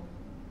knows,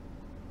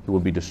 he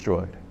will be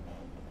destroyed.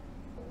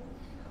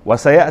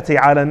 وسيأتي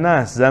على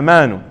الناس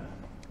زمان.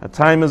 A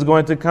time is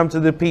going to come to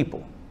the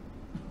people.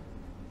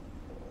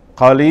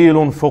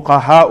 قليل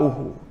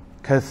فقهاؤه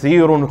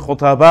كثير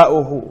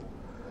خطباؤه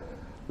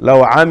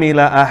لو عمل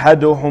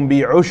أحدهم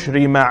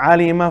بعشر ما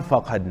علم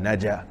فقد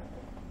نجا.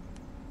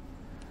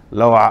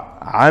 لو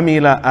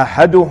عمل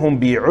أحدهم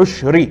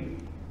بعشر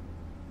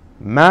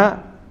ما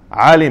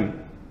علم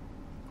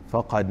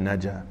فقد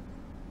نجا.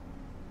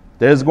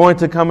 There's going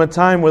to come a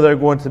time where there are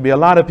going to be a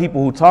lot of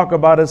people who talk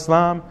about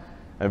Islam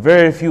and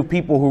very few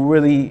people who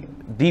really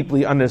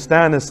deeply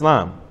understand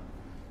Islam.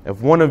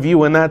 If one of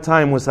you in that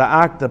time was to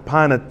act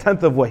upon a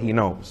tenth of what he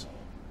knows,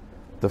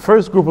 the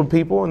first group of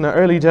people in the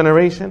early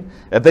generation,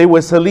 if they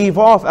was to leave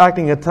off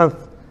acting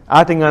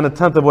on a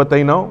tenth of what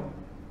they know,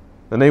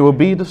 then they will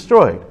be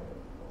destroyed.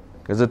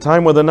 Because a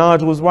time where the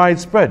knowledge was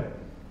widespread.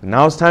 And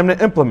now it's time to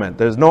implement.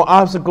 There's no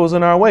obstacles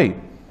in our way.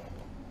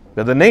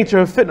 But the nature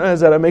of fitna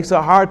is that it makes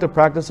it hard to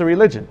practice a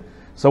religion.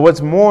 So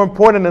what's more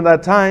important in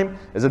that time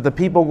is that the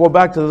people go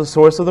back to the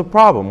source of the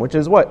problem, which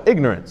is what?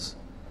 Ignorance.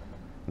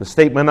 The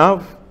statement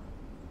of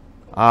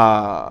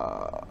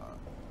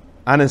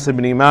Anas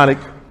ibn Malik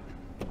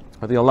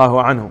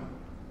radiyallahu anhu,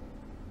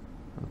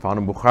 found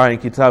in Bukhari in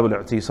Kitab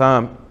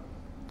al-I'tisam,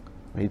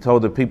 he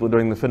told the people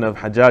during the fitna of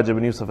Hajjaj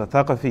ibn Yusuf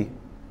al-Thaqafi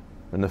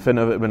and the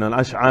fitna of Ibn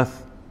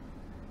al-Ash'ath,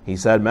 he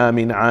said, ما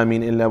من عام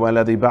إلا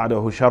والذي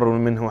بعده شر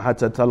منه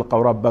حتى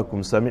تلقوا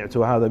ربكم سمعت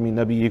هذا من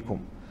نبيكم.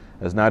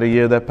 There's not a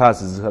year that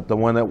passes except the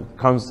one that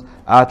comes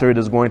after it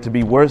is going to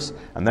be worse,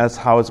 and that's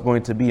how it's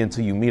going to be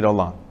until you meet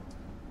Allah.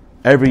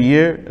 Every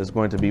year is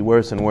going to be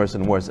worse and worse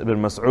and worse.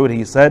 Ibn Mas'ud,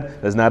 he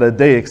said, there's not a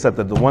day except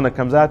that the one that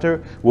comes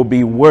after will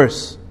be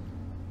worse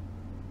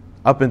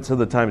up until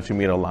the time that you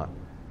meet Allah.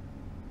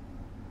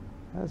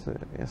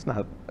 It's not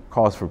a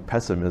cause for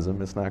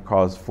pessimism. It's not a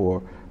cause for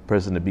a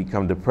person to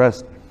become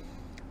depressed.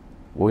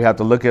 We have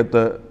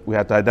to we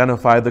have to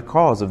identify the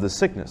cause of the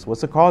sickness.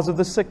 What's the cause of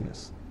the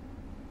sickness?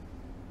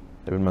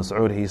 Ibn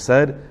Mas'ud, he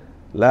said,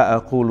 لا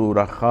أقول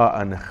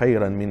رخاء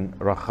خيرا من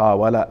رخاء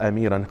ولا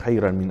أميرا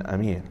خيرا من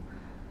أمير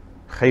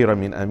خيرا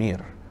من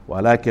أمير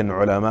ولكن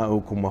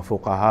علماؤكم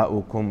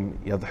وفقهاؤكم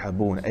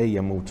يذهبون أي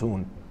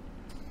يموتون.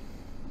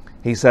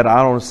 He said,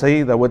 I don't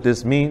say that what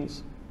this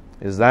means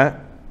is that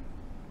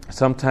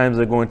sometimes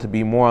they're going to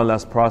be more or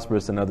less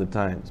prosperous than other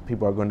times.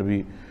 People are going to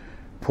be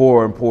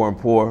poor and poor and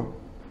poor,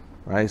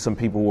 right? Some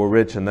people were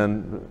rich and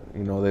then,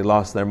 they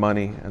lost their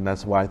money, and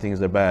that's why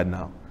things are bad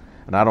now.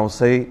 And I don't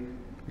say,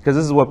 because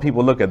this is what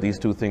people look at, these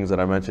two things that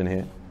I mentioned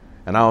here.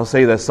 And I don't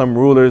say that some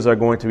rulers are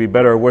going to be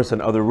better or worse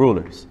than other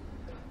rulers.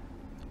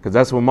 Because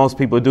that's what most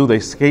people do. They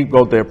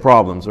scapegoat their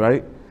problems,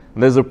 right?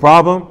 When there's a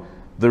problem,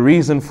 the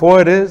reason for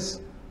it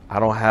is, I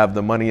don't have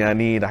the money I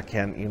need. I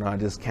can't, I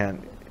just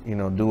can't,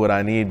 do what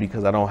I need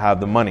because I don't have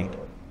the money,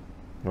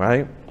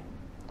 right?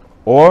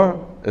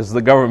 Or it's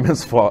the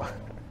government's fault,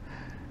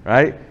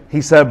 right?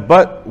 He said,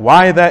 but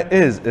why that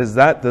is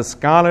that the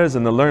scholars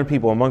and the learned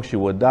people amongst you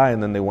will die,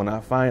 and then they will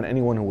not find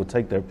anyone who will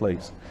take their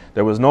place.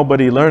 There was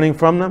nobody learning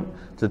from them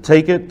to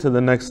take it to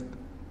the next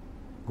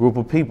group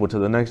of people, to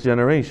the next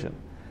generation.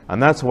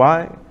 And that's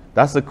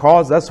the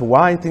cause, that's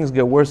why things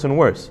get worse and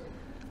worse.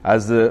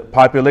 As the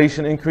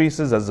population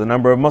increases, as the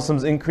number of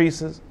Muslims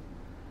increases,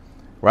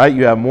 right?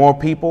 You have more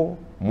people,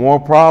 more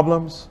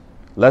problems,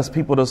 less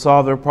people to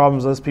solve their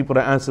problems, less people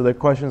to answer their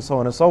questions, so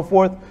on and so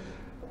forth.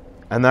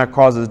 And that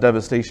causes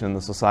devastation in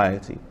the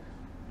society.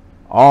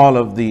 All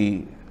of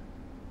the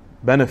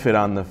benefit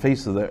on the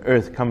face of the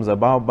earth comes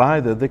about by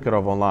the dhikr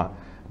of Allah,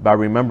 by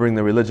remembering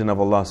the religion of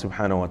Allah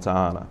subhanahu wa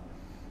ta'ala.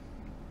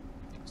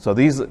 So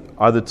these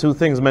are the two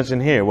things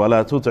mentioned here.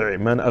 وَلَا تُطِعْ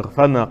مَنْ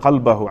أَغْفَلْنَا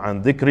قَلْبَهُ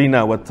عَنْ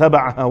ذِكْرِنَا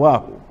وَاتَّبَعَ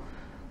هَوَاهُ.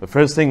 The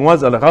first thing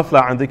was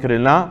al-ghafla عَنْ ذِكْرِ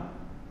اللَّهِ,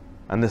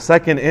 and the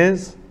second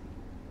is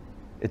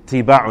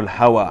اتِّبَاعُ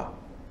الْهَوَى,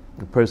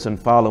 the person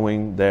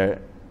following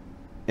their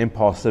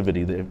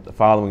impulsivity, they're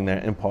following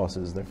their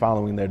impulses, they're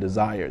following their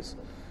desires.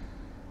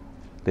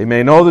 They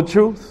may know the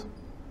truth,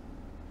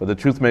 but the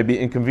truth may be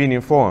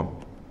inconvenient for them.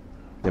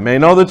 They may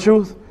know the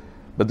truth,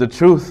 but the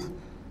truth,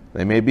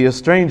 they may be a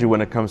stranger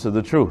when it comes to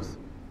the truth.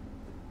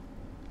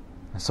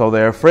 So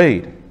they're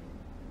afraid.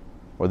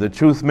 Or the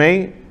truth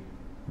may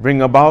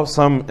bring about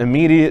some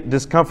immediate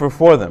discomfort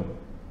for them,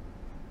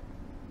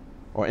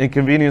 or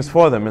inconvenience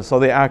for them, and so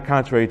they act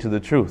contrary to the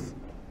truth.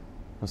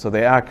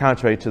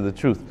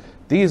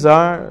 These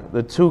are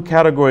the two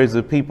categories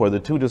of people, or the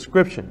two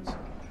descriptions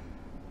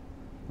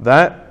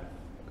that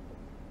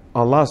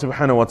Allah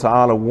subhanahu wa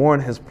ta'ala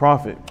warned His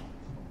Prophet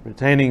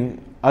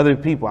pertaining other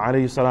people,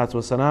 alayhi salatu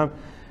wasalam,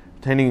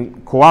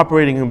 pertaining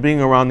cooperating and being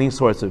around these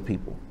sorts of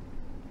people.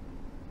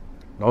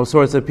 Those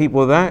sorts of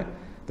people that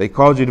they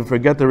cause you to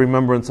forget the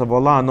remembrance of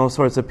Allah, and those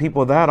sorts of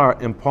people that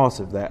are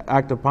impulsive, that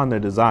act upon their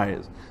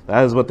desires.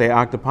 That is what they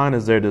act upon,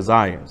 is their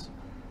desires.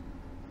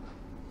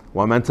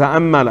 وَمَنْ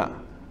تَأَمَّلَ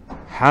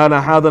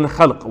حَالَ هَذَا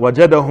الْخَلْقِ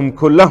وَجَدَهُمْ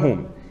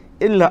كُلَّهُمْ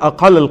إِلَّا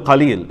أَقَلَّ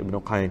الْقَلِيلِ.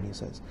 Ibn Qayyim, he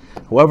says,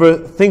 whoever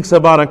thinks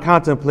about and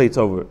contemplates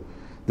over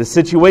the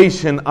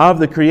situation of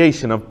the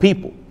creation of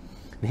people,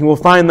 he will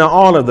find that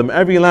all of them,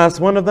 every last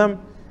one of them,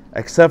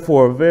 except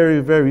for a very,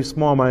 very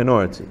small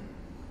minority.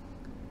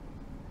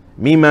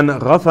 مِمَّنْ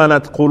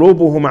غَفَلَتْ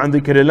قُلُوبُهُمْ عَنْ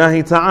ذِكْرِ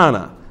اللَّهِ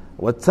تَعَالَى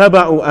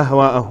وَاتَّبَعُوا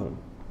أَهْوَاءَهُمْ.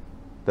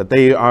 That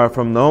they are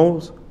from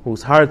those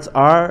whose hearts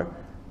are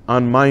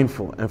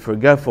unmindful and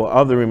forgetful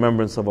of the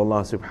remembrance of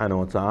Allah subhanahu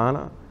wa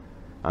ta'ala,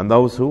 and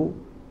those who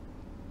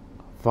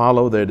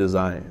follow their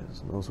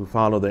desires, those who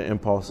follow their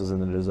impulses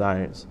and their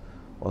desires.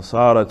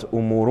 وَصَارَتْ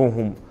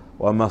أُمُورُهُمْ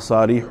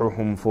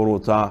وَمَصَارِحُهُمْ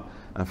فُرُوتًا.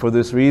 And for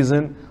this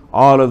reason,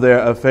 all of their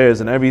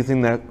affairs and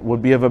everything that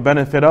would be of a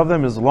benefit of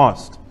them is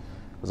lost.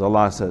 As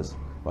Allah says,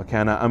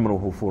 وَكَانَ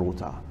أَمْرُهُ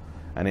فُرُوتًا.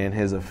 And in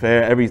his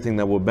affair, everything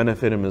that will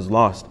benefit him is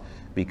lost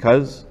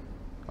because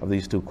of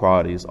these two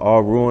qualities.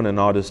 All ruin and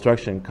all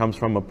destruction comes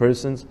from a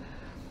person's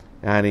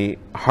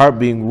heart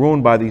being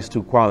ruined by these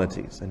two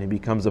qualities. And he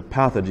becomes a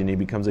pathogen, he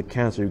becomes a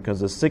cancer, he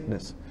becomes a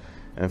sickness,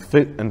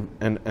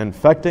 and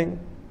infecting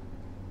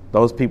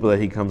those people that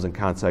he comes in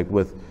contact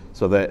with,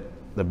 so that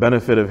the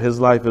benefit of his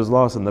life is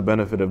lost and the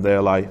benefit of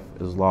their life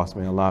is lost.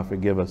 May Allah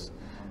forgive us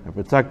and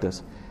protect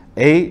us.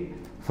 فَرَّةُ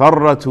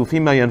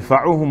فِيمَا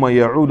يَنْفَعُهُمْ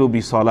وَيَعُودُ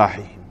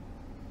بِصَلَاحِهِمْ.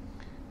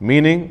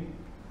 Meaning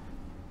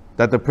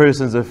that the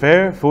person's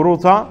affair,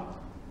 furuta,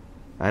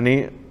 and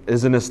he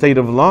is in a state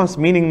of loss,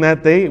 meaning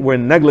that they were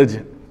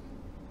negligent.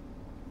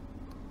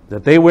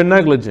 That they were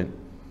negligent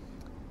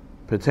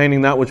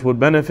pertaining that which would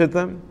benefit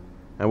them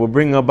and would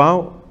bring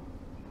about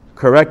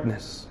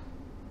correctness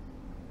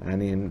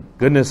and in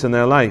goodness in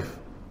their life.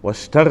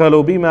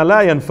 وَاشْتَغَلُوا بِمَا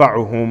لَا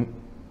يَنْفَعُهُمْ.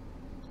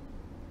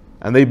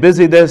 And they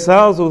busied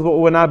themselves with what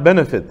would not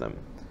benefit them.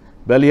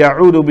 بَلْ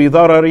يَعُودُ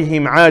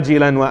بِضَرَرِهِمْ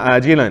عَاجِلًا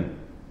وَآجِلًا.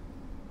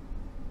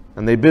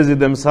 And they busied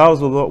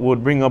themselves with what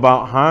would bring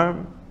about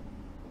harm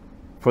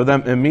for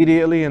them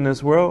immediately in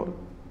this world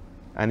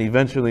and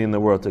eventually in the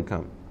world to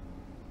come.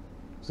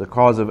 It's the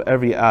cause of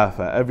every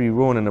afa, every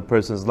ruin in a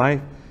person's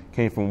life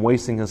came from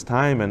wasting his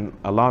time and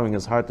allowing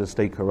his heart to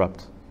stay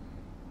corrupt.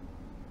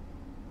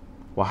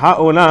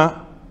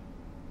 وَهَؤُلَاء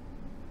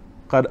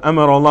قَدْ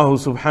أَمَرَ اللَّهُ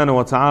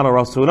سُبْحَانَهُ وَتَعَالَى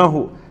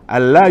رَسُولَهُ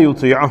أَلَّا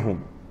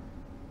يُطِيعَهُمْ.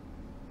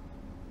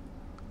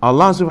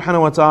 Allah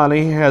subhanahu wa ta'ala,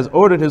 He has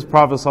ordered His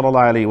Prophet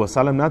sallallahu alaihi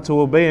wasallam not to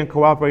obey and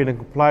cooperate and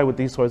comply with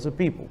these sorts of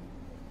people.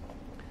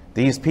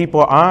 These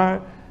people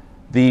are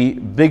the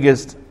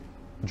biggest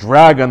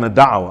drag on the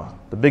da'wah,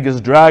 the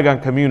biggest drag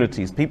on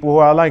communities, people who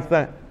are like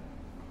that.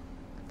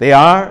 They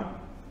are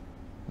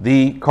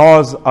the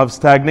cause of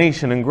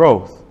stagnation and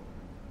growth.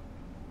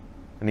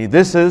 And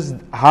this is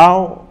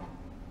how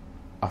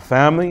a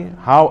family,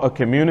 how a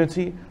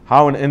community,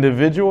 how an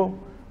individual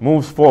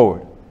moves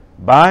forward,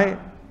 by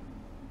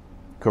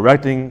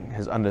correcting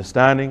his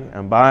understanding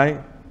and by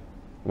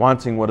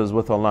wanting what is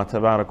with Allah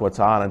tabarak wa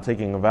ta'ala and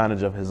taking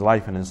advantage of his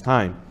life and his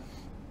time.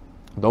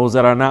 Those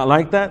that are not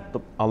like that,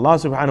 Allah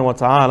subhanahu wa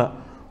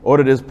ta'ala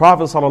ordered His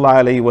Prophet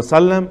sallallahu alayhi wa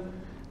sallam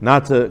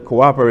not to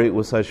cooperate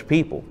with such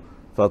people.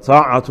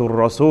 فَطَاعَةُ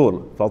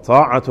الرَّسُولِ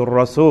فَطَاعَةُ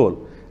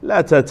الرَّسُولِ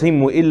لَا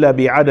تَتِمُّ إِلَّا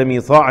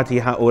بِعَدَمِ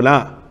طَاعَةِ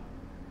هَؤُلَاءِ.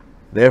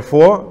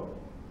 Therefore,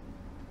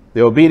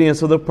 the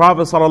obedience of the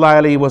Prophet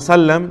sallallahu alayhi wa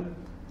sallam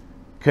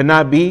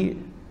cannot be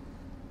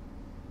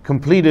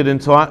completed in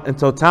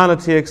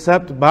totality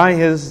except by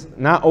his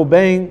not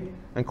obeying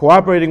and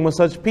cooperating with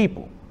such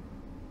people.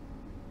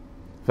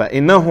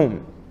 فإنهم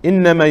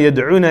إنما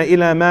يدعون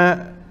إلى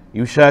ما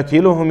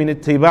يشاكله من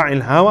اتباع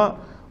الهوى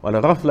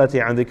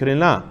والغفلة عن ذكر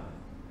الله.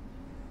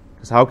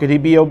 Because how could he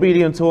be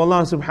obedient to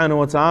Allah subhanahu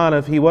wa ta'ala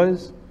if he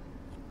was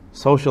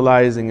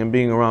socializing and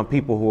being around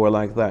people who are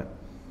like that?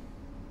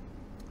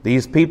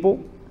 These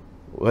people,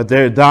 what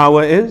their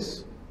da'wah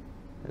is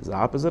the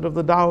opposite of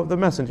the da'wah of the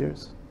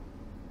messengers.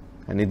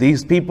 And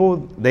these people,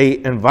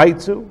 they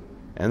invite to,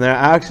 in their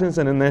actions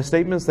and in their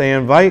statements, they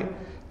invite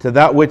to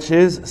that which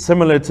is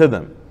similar to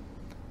them,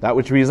 that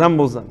which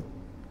resembles them,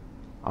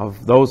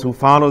 of those who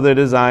follow their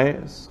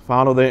desires,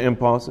 follow their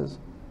impulses,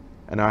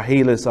 and are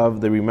heedless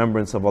of the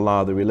remembrance of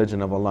Allah, the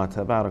religion of Allah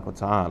tabarak wa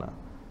ta'ala.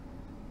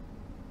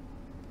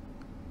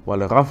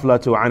 وَالْغَفْلَةُ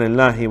عَنِ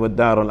اللَّهِ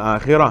وَالدَّارُ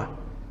الْآخِرَةِ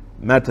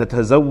مَتَى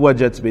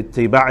تَزَوَّجَتْ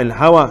بِاتِّبَاعِ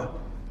الْهَوَى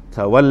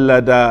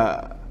تَوَلَّدَ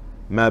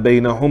مَا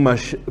بَيْنَهُمَا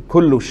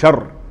كُلُّ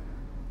شَرٍّ.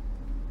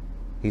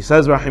 He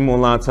says,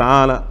 rahimahullah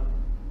ta'ala,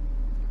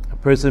 a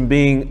person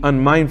being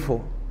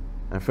unmindful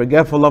and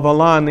forgetful of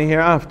Allah in the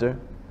hereafter,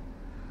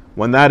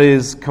 when that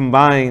is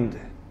combined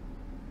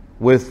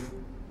with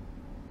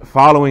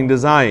following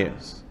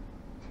desires,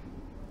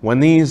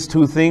 when these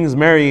two things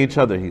marry each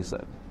other, he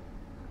said,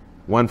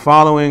 when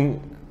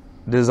following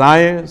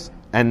desires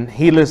and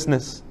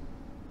heedlessness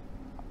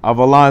of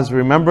Allah's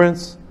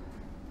remembrance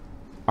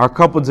are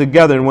coupled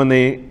together, and when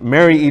they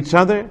marry each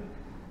other,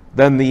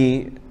 then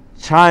the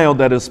child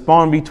that is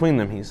spawned between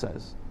them, he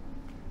says,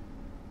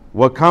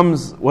 what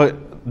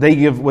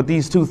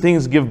these two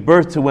things give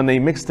birth to when they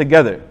mix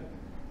together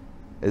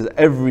is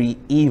every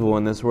evil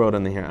in this world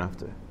and the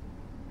hereafter.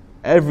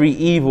 Every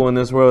evil in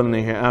this world and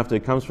the hereafter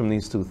comes from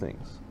these two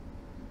things.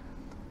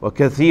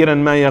 وَكَثِيرًا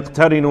مَا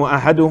يَقْتَرِنُ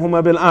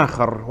أَحَدُهُمَا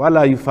بِالْآخَرِ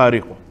وَلَا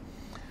يُفَارِقُ.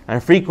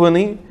 And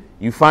frequently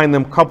you find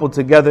them coupled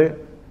together,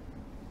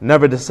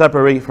 never to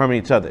separate from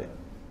each other.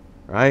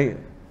 Right?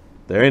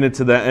 They're in it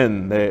to the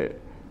end. They're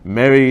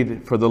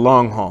married for the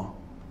long haul.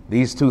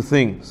 These two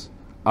things,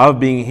 of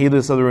being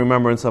heedless of the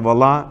remembrance of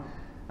Allah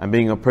and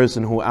being a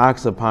person who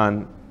acts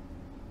upon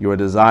your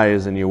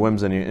desires and your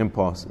whims and your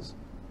impulses.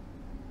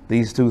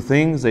 These two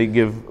things, they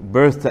give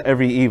birth to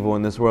every evil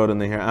in this world and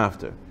the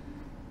hereafter.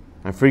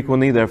 And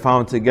frequently they're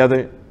found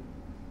together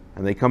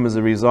and they come as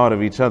a result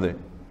of each other.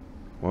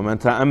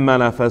 وَمَنْ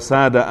تَأَمَّلَ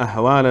فَسَادَ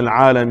أَهْوَالَ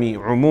الْعَالَمِ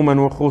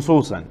عُمُومًا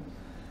وَخُصُوصًا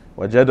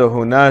وَجَدَهُ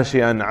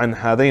نَاشِئًا عَنْ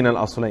هَذَيْنَ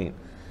الْأَصْلَيْنِ.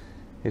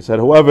 He said,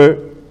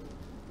 whoever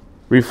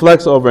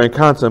reflects over and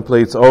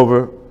contemplates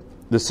over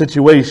the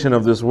situation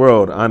of this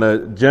world on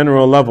a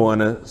general level,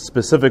 on a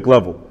specific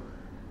level.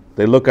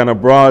 They look on a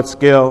broad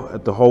scale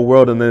at the whole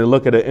world, and they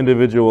look at an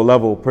individual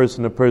level,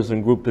 person to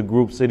person, group to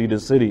group, city to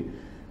city,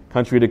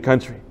 country to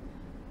country.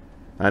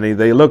 And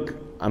they look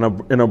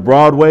in a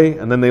broad way,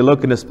 and then they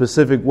look in a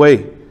specific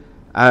way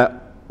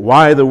at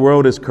why the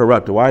world is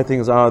corrupt, why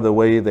things are the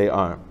way they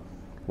are.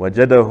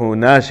 وَجَدَهُ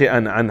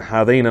نَاشِئًا عَنْ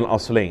هَذَيْنَ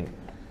الْأَصْلَيْنِ.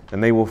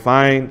 And they will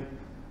find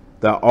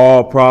that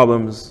all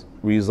problems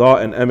result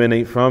and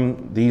emanate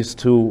from these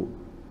two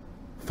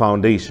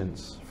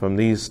foundations,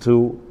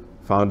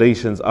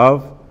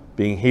 of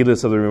being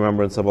heedless of the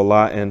remembrance of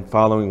Allah and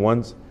following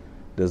one's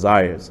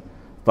desires.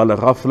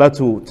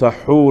 فَالْغَفْلَةُ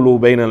تَحُولُ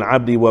بَيْنَ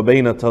الْعَبْدِ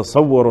وَبَيْنَ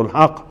تَصَوُّرُ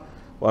الْحَقِّ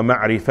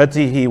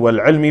وَمَعْرِفَتِهِ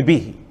وَالْعِلْمِ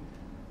بِهِ.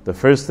 The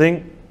first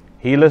thing,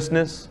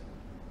 heedlessness,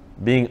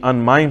 being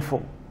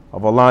unmindful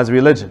of Allah's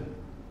religion.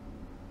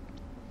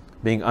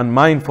 Being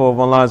unmindful of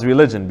Allah's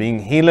religion, being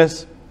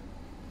heedless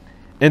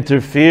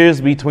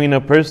interferes between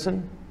a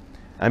person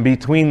and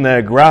between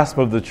their grasp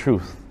of the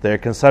truth, their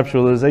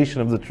conceptualization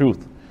of the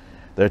truth,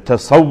 their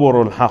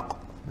tasawwur al-haq,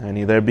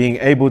 and they're being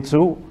able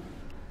to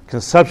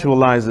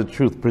conceptualize the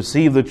truth,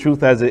 perceive the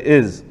truth as it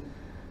is,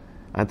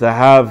 and to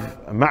have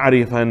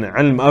ma'rifah and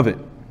ilm of it,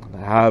 to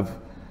have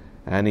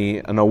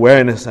an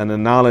awareness and a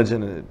knowledge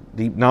and a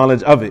deep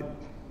knowledge of it.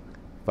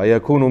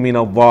 فَيَكُونُ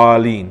مِنَ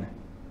الضَّالِينَ.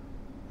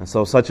 And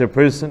so such a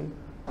person,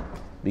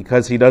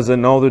 because he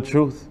doesn't know the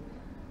truth,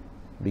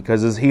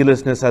 because his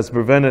heedlessness has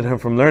prevented him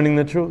from learning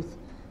the truth,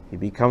 he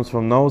becomes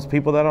from those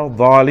people that are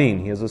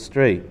dhaleen. He is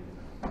astray.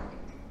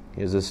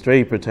 He is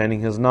astray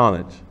pertaining his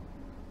knowledge.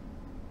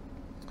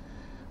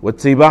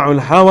 وَاتِّبَاعُ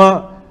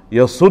الْهَوَى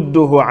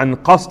يَصُدُّهُ عَنْ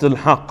قَصْدِ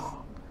الْحَقِّ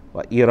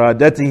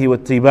وَإِرَادَتِهِ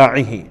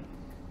وَاتِّبَاعِهِ.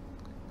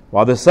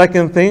 While the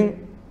second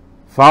thing,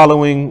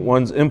 following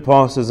one's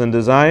impulses and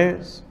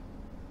desires,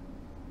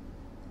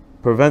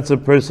 prevents a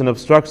person,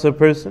 obstructs a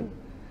person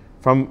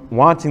from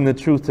wanting the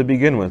truth to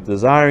begin with,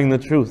 desiring the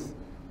truth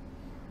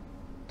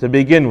to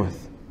begin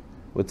with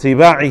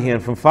تِبَاعِهِ,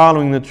 and from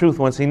following the truth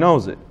once he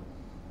knows it.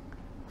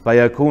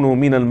 فَيَكُونُ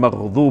مِنَ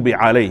الْمَغْضُوبِ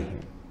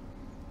عَلَيْهِ.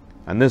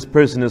 And this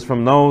person is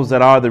from those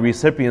that are the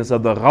recipients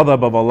of the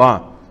ghadab of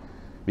Allah,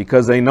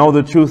 because they know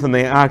the truth and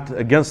they act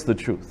against the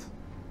truth.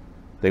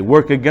 They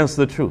work against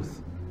the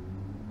truth.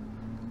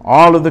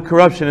 All of the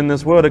corruption in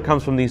this world, it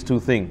comes from these two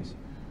things.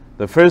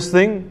 The first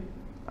thing,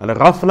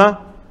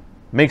 al-ghafla,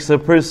 makes a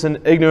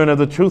person ignorant of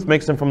the truth,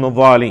 makes him from the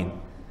dhaleen.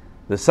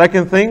 The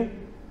second thing,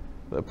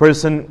 the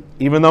person,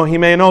 even though he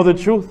may know the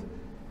truth,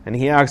 and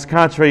he acts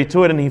contrary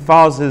to it, and he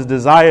follows his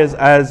desires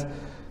as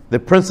the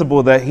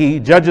principle that he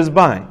judges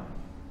by,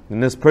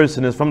 and this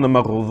person is from the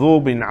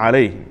maghdubin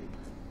alayhim,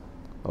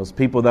 those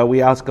people that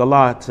we ask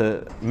Allah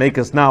to make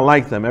us not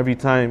like them every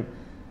time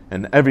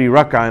and every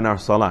rak'ah in our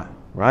salah,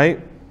 right?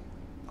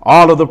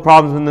 All of the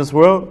problems in this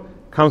world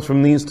comes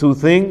from these two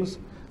things.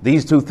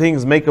 These two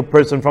things make a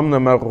person from the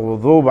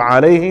maghdub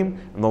alayhim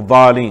and the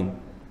dhaleen,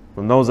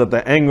 from those that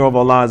the anger of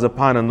Allah is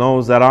upon and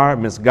those that are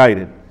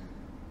misguided.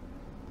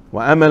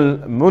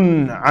 وَأَمَا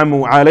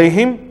الْمُنْعَمُ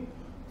عَلَيْهِمْ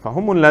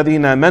فَهُمُ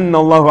الَّذِينَ مَنَّ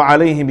اللَّهُ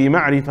عَلَيْهِمْ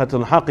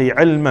بِمَعْرِفَةِ الْحَقِّ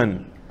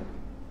عِلْمًا.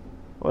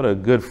 What a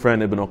good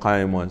friend Ibn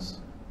Qayyim was,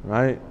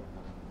 right?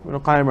 Ibn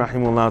Qayyim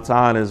rahimahullah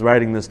ta'ala is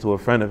writing this to a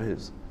friend of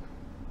his.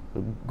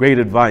 Great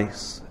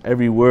advice.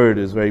 Every word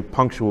is very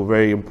punctual,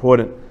 very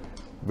important,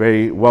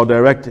 very well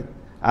directed.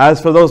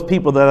 As for those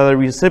people that are the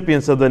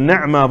recipients of the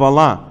ni'mah of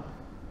Allah,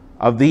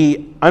 of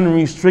the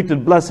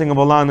unrestricted blessing of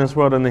Allah in this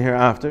world and the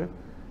hereafter,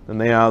 then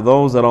they are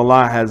those that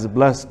Allah has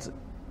blessed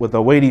with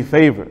a weighty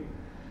favor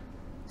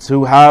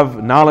to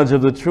have knowledge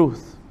of the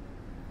truth,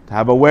 to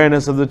have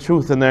awareness of the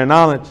truth in their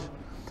knowledge.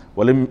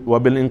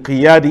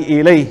 وَبِالْإِنْقِيَادِ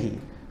إِلَيْهِ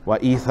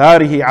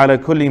وَإِيثَارِهِ عَلَى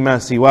كُلِّ مَا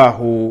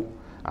سِوَاهُ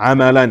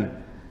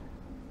عَمَلًا.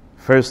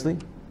 Firstly,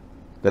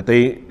 that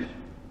they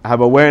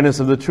have awareness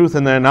of the truth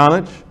in their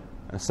knowledge,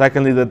 and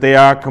secondly, that they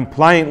are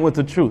compliant with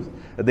the truth,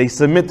 that they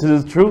submit to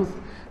the truth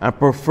and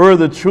prefer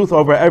the truth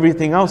over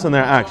everything else in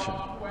their action.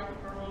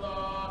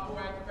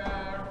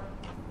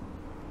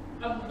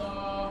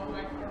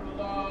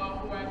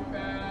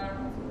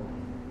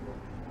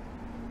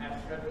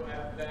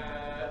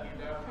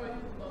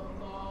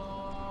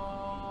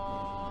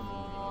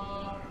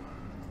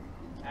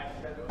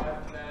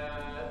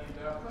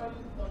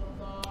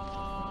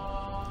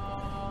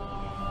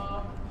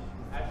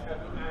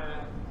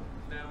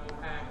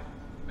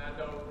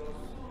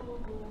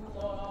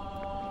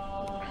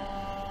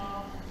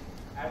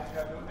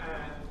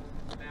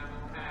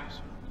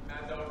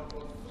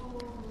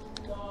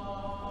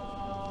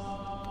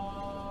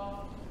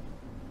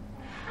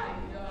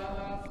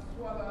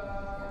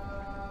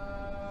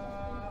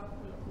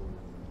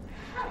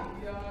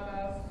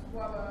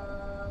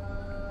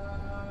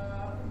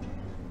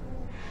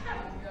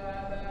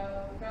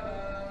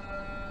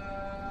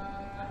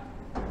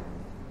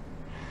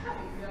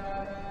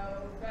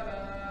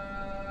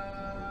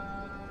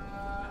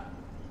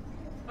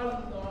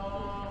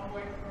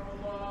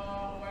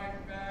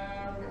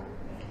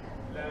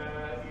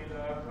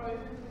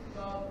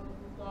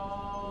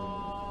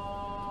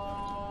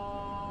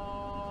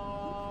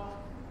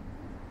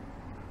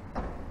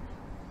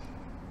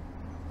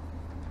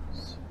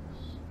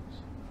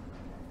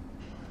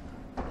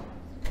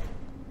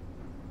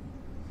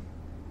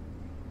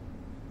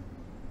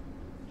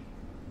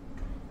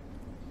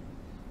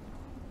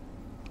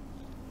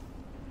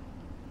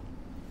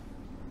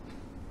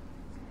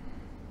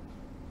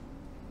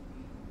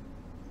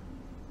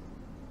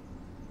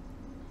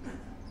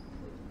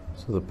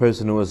 So the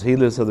person who is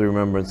heedless of the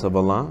remembrance of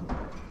Allah,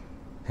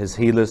 his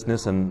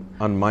heedlessness and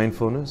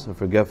unmindfulness and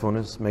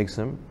forgetfulness makes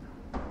him,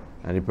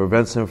 and he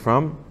prevents him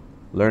from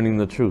learning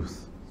the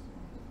truth,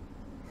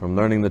 from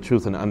learning the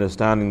truth and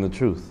understanding the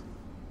truth.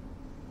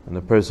 And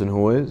the person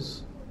who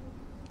is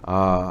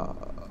a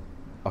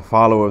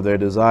follower of their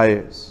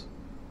desires,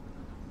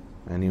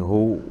 and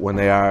who, when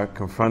they are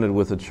confronted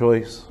with a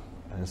choice,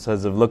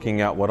 instead of looking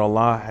at what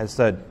Allah has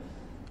said,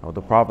 what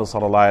the Prophet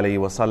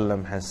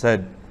ﷺ has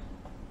said,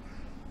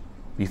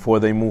 before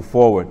they move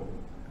forward,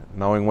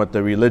 knowing what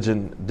the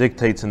religion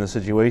dictates in the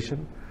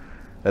situation,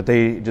 that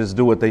they just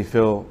do what they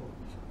feel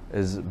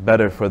is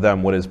better for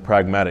them, what is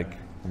pragmatic,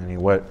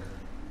 what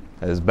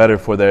is better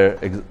for their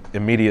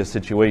immediate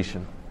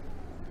situation.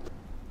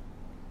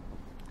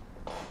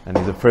 And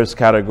the first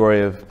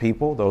category of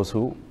people, those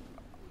who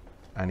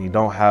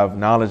don't have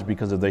knowledge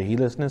because of their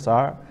heedlessness,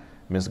 are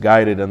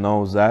misguided, and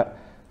those that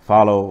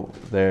follow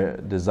their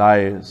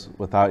desires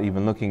without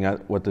even looking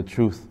at what the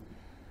truth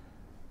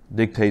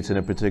dictates in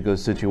a particular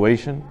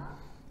situation,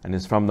 and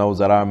it's from those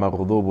that are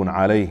maghdubun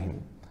alayhim.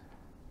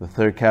 The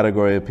third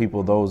category of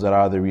people, those that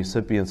are the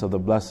recipients of the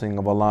blessing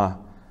of Allah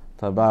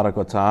tabarak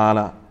wa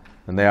ta'ala,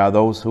 and they are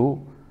those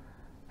who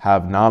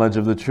have knowledge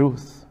of the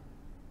truth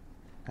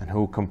and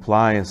who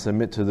comply and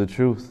submit to the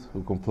truth,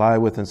 who comply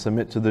with and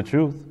submit to the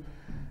truth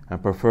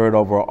and prefer it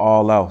over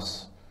all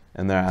else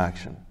in their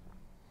action.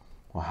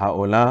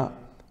 وَهَؤُلَاء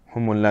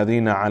هُمُ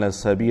الَّذِينَ عَلَى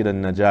السَّبِيلِ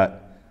النَّجَاةِ.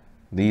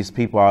 These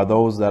people are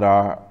those that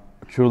are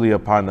truly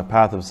upon the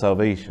path of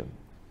salvation.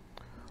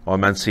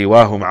 وَمَنْ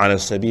سِوَاهُمْ عَلَى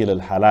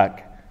السَّبِيلِ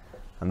الْحَلَاكِ.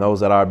 And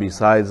those that are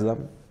besides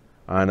them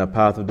are in a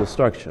path of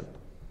destruction.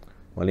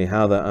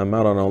 وَلِهَذَا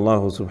أَمَرَنَا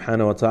اللَّهُ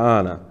سُبْحَانَهُ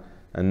وَتَعَالَى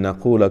أَن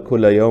نَقُولَ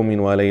كُلَّ يَوْمٍ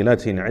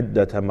وَلَيْلَةٍ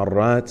عِدَّةَ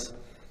مَرَّاتٍ.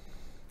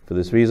 For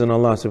this reason,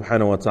 Allah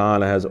subhanahu wa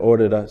ta'ala has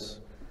ordered us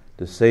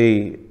to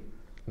say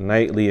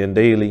nightly and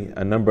daily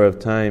a number of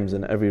times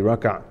in every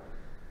rak'ah,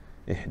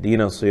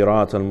 اهدنا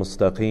الصراط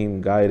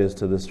المستقيم, guide us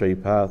to the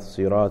straight path,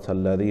 صراط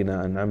الذين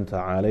أنعمت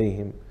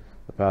عليهم,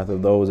 the path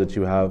of those that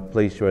you have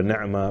placed your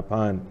ni'mah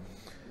upon,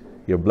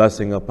 your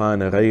blessing upon,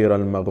 غير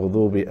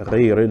المغضوب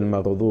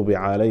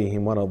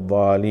عليهم ولا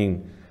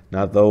الضالين,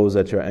 not those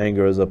that your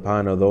anger is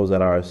upon or those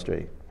that are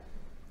astray.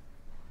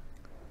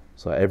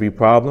 So every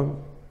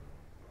problem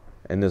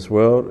in this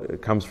world,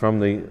 it comes from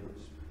the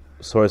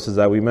sources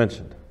that we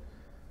mentioned.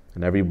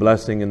 And every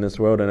blessing in this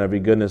world, and every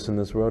goodness in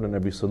this world, and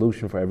every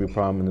solution for every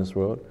problem in this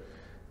world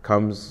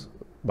comes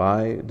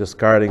by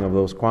discarding of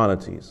those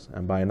qualities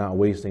and by not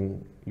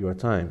wasting your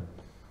time.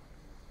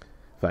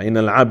 فإن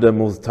العبد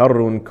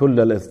مضطر كل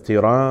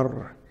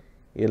الاضطرار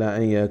إلى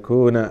أن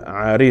يكون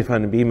عارفا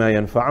بما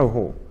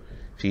ينفعه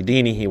في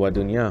دينه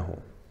ودنياه.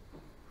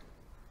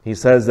 He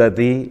says that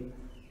the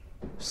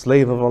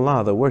slave of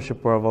Allah, the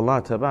worshipper of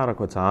Allah tabarak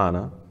wa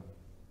ta'ala,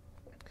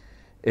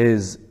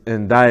 is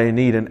in dire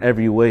need in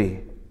every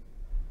way.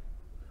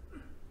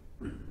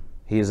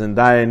 He is in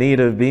dire need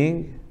of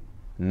being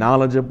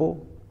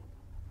knowledgeable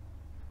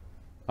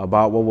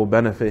about what will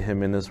benefit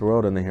him in this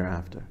world and the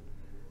hereafter.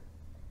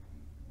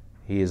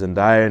 He is in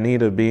dire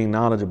need of being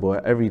knowledgeable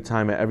at every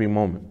time, at every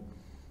moment.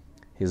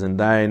 He is in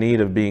dire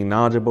need of being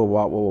knowledgeable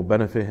about what will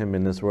benefit him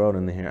in this world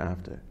and the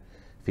hereafter.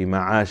 في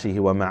معاشه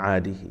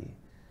ومعاده,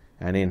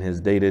 and in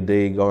his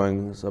day-to-day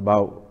going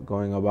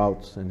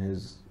about and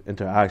his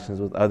interactions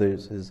with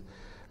others, his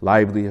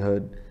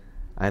livelihood,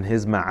 and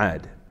his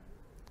ma'ad,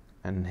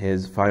 and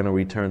his final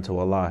return to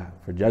Allah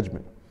for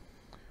judgment.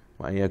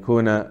 وَأَن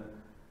يَكُونَ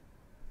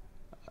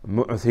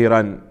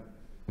مُؤْثِرًا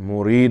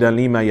مُرِيدًا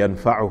لِمَا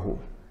يَنْفَعُهُ,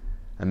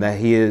 and that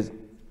he is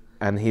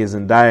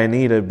in dire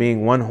need of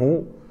being one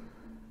who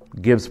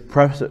gives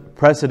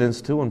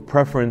precedence to and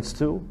preference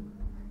to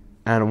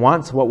and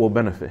wants what will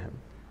benefit him.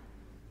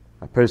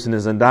 A person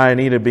is in dire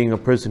need of being a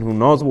person who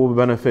knows what will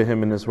benefit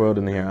him in this world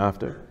and the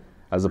hereafter,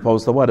 as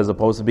opposed to what? As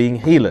opposed to being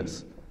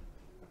heedless.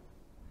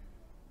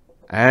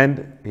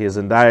 And he is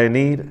in dire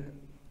need,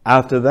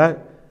 after that,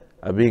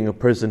 of being a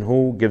person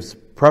who gives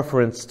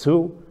preference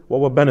to what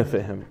will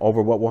benefit him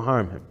over what will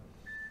harm him.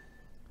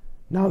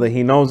 Now that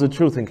he knows the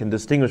truth and can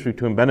distinguish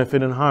between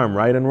benefit and harm,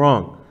 right and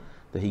wrong,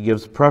 that he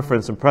gives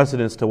preference and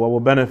precedence to what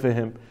will benefit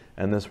him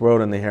in this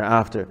world and the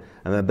hereafter,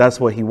 and that's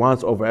what he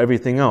wants over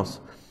everything else.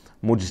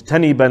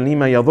 مُجْتَنِبًا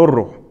لِمَا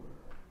يَضُرُّهُ,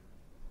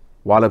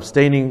 while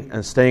abstaining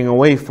and staying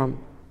away from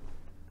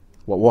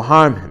what will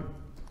harm him.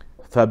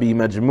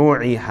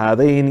 فَبِمَجْمُوعِ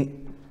هَذَيْنِ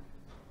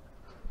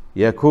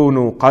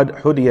يَكُونُ قَدْ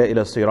حُدِيَ إِلَى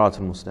الصِّرَاطِ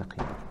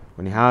الْمُسْتَقِيمِ.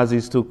 When he has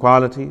these two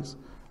qualities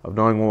of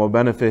knowing what will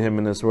benefit him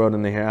in this world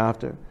and the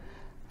hereafter,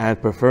 and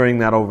preferring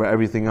that over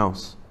everything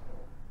else,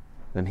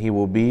 then he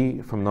will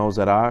be from those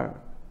that are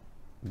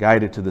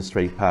guided to the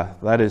straight path.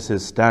 That is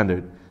his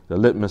standard, the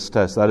litmus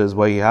test. That is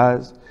what he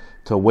has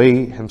to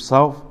weigh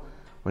himself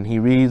when he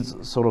reads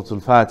Surah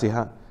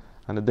Al-Fatiha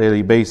on a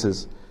daily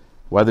basis,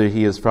 whether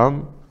he is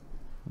from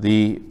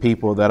the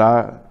people that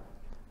are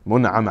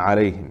mun'am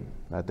alayhim,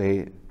 that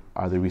they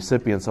are the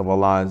recipients of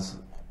Allah's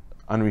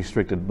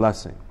unrestricted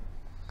blessing.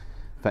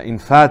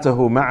 فَإِنْ فَاتَهُ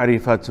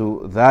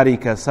مَعْرِفَةُ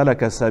ذَلِكَ سَلَكَ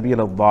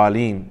سَبِيلَ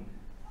الضَّالِينَ.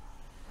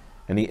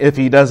 And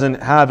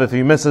if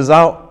he misses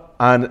out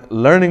on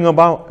learning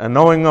about and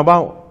knowing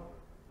about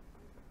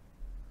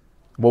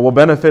what will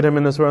benefit him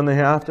in this world and the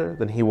hereafter,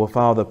 then he will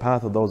follow the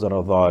path of those that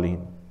are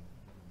dhaleen.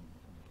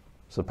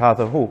 It's the path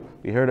of who?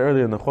 We heard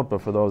earlier in the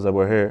khutbah, for those that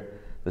were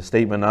here, the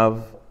statement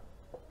of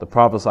the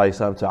Prophet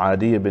ﷺ to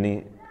Adi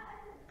ibn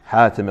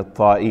Hatim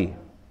al-Ta'i,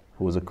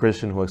 who was a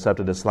Christian who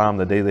accepted Islam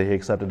the day that he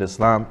accepted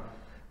Islam,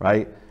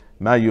 right?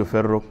 مَا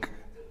يُفِرُّكَ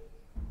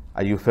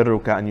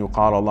أَيُفِرُّكَ أَن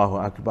يُقَالَ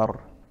اللَّهُ أَكْبَرُ.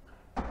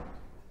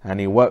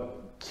 And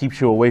what keeps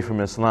you away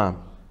from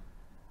Islam?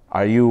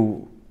 Are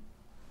you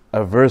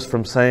averse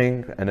from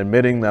saying and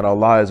admitting that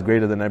Allah is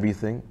greater than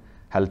everything?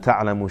 هَلْ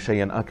تَعْلَمُ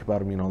شَيْئًا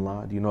أَكْبَرَ مِنَ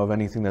اللَّهِ? Do you know of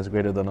anything that's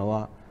greater than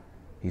Allah?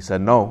 He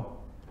said, no.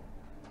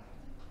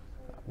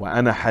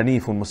 وَأَنَا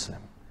حَنِيفٌ Muslim.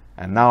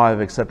 And now I've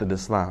accepted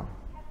Islam.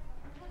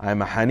 I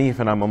am a Hanif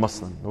and I'm a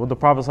Muslim. What did the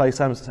Prophet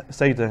ﷺ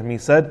say to him? He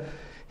said,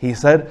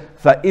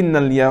 فَإِنَّ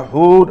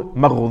الْيَهُودَ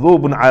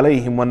مَغْضُوبٌ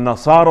عَلَيْهِمْ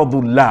وَالنَّصَارَ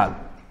ضُلَّالٌ.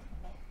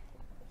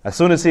 As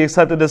soon as he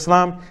accepted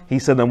Islam, he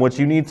said, then what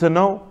you need to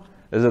know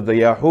is that the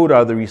Yahud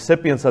are the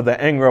recipients of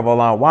the anger of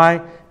Allah.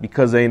 Why?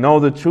 Because they know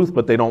the truth,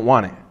 but they don't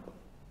want it.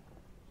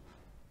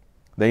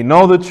 They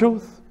know the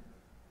truth,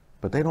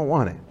 but they don't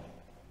want it.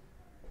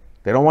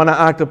 They don't want to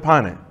act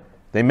upon it.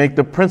 They make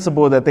the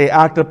principle that they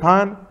act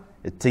upon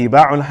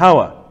ittiba'ul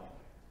hawa.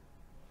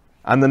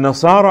 And the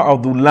Nasara are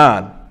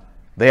dhullal.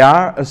 They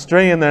are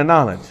astray in their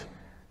knowledge.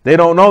 They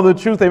don't know the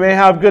truth. They may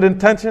have good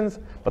intentions,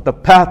 but the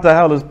path to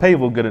hell is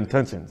paved with good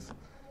intentions.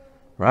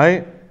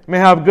 Right? They may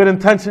have good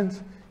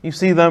intentions. You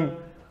see them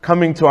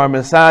coming to our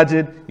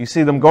masajid. You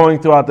see them going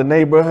throughout the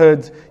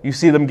neighborhoods. You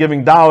see them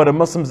giving dawah to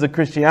Muslims to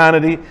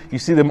Christianity. You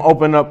see them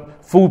open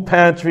up food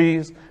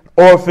pantries,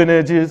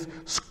 orphanages,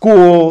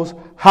 schools,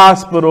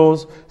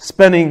 hospitals,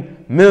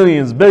 spending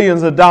millions,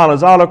 billions of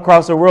dollars all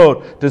across the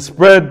world to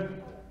spread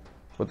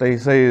what they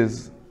say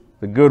is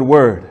the good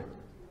word.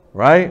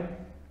 Right?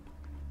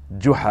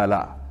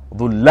 Juhala,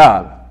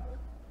 dhullal.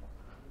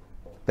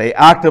 They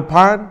act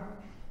upon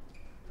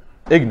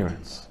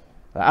ignorance.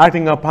 They're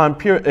acting upon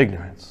pure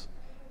ignorance.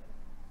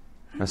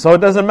 And so it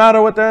doesn't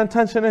matter what their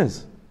intention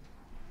is.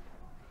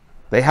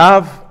 They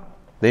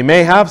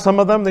may have, some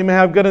of them, they may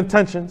have good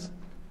intentions,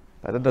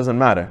 but it doesn't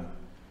matter.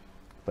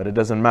 But it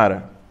doesn't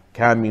matter.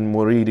 كَامٍ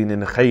مُرِيدٍ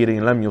إِنْ خَيْرٍ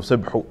لَمْ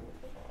يُصِبْحُ.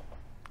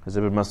 As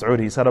Ibn Mas'ud,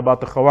 he said about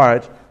the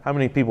Khawarij, how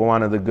many people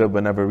wanted the good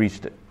but never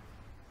reached it?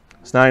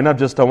 It's not enough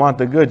just to want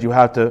the good, you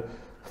have to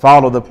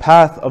follow the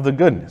path of the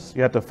goodness.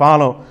 You have to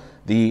follow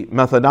the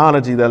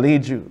methodology that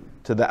leads you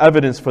to the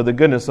evidence for the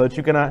goodness so that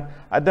you can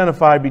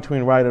identify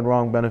between right and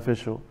wrong,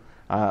 beneficial,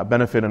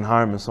 benefit and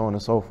harm, and so on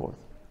and so forth.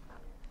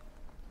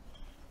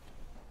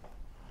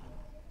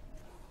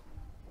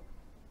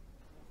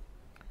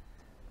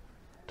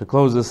 To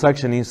close this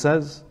section, he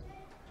says,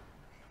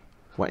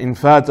 وَإِنْ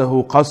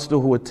فَاتَهُ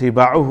قَصْدُهُ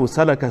وَاتِّبَاعُهُ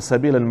سَلَكَ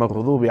سَبِيلَ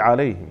الْمَغْضُوبِ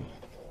عَلَيْهِمْ.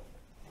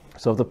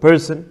 So if the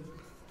person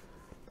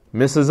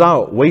misses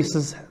out,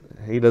 wastes,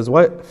 he does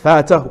what?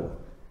 فَاتَهُ,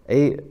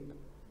 ضَيَّعَ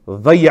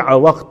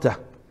وَقْتَهُ.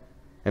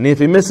 And if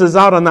he misses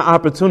out on the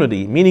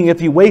opportunity, meaning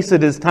if he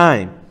wasted his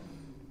time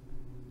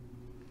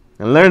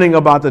in learning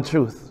about the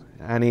truth,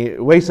 and he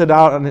wasted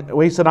on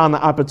the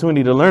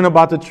opportunity to learn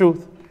about the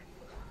truth,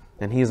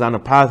 and he's on the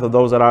path of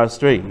those that are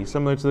astray. He's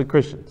similar to the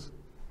Christians,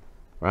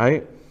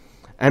 right?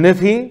 And if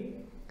he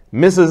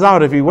misses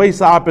out, if he wastes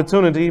the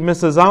opportunity,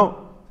 misses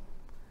out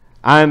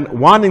on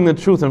wanting the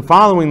truth and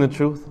following the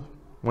truth,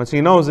 once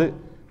he knows it,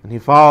 and he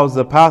follows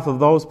the path of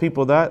those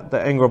people that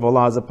the anger of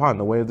Allah is upon,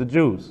 the way of the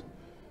Jews.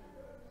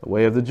 The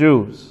way of the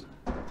Jews.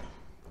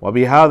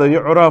 وَبِهَذَا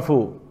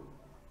يُعْرَفُ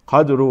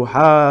قَدْرُ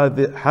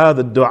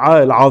هَذَا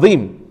الدُّعَاءِ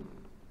الْعَظِيمِ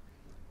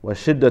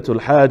وَشِدَّةُ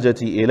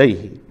الْحَاجَةِ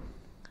إِلَيْهِ.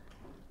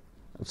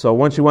 So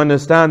once you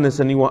understand this,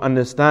 and you will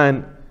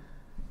understand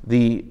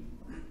the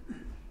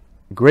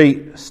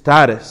great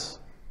status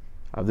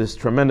of this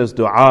tremendous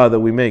dua that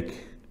we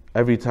make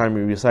every time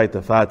we recite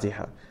the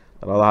Fatiha,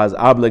 that Allah has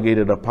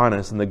obligated upon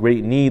us, and the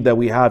great need that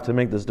we have to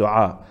make this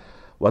dua.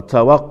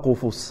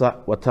 وَتَوَقُّفُ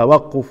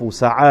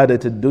سَعَادَةِ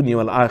الدُّنْيَا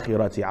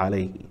وَالْآخِرَةِ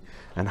عَلَيْهِ.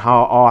 And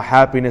how all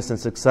happiness and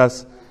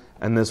success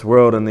in this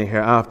world and the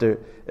hereafter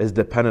is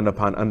dependent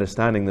upon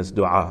understanding this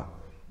dua.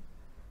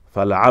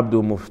 فَالْعَبْدُ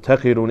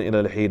مُفْتَقِرٌ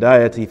إِلَى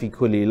الْحِدَايَةِ فِي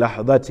كُلِّ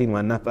لَحْظَةٍ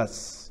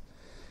وَنَفَسٍ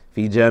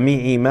في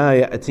جميع ما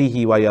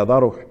يأتيه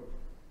ويضره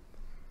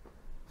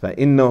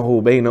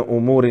فإنه بين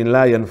أمور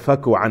لا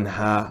ينفك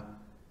عنها.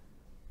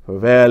 For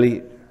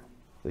verily,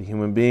 the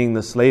human being,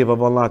 the slave of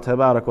Allah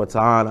Tabarak wa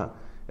Ta'ala,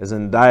 is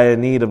in dire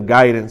need of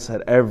guidance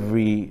at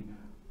every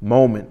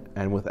moment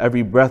and with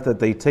every breath that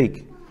they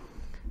take,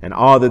 and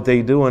all that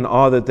they do and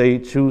all that they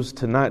choose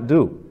to not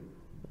do,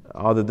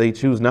 all that they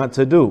choose not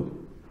to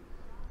do.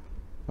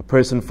 A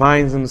person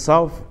finds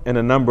himself in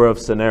a number of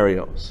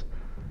scenarios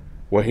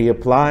where he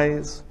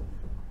applies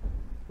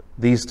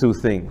these two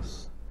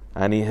things,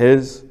 and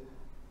his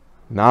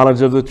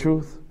knowledge of the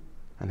truth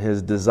and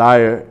his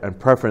desire and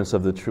preference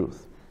of the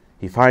truth.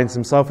 He finds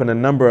himself in a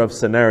number of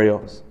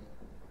scenarios,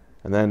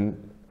 and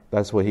then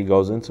that's what he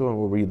goes into, and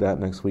we'll read that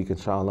next week,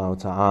 inshallah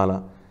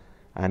ta'ala.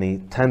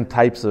 And 10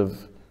 types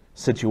of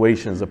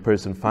situations a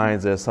person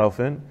finds themselves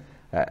in.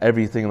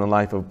 Everything in the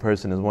life of a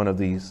person is one of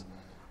these.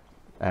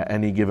 At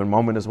any given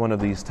moment is one of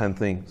these 10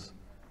 things.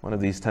 One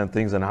of these 10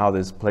 things, and how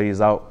this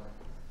plays out.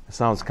 It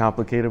sounds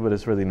complicated, but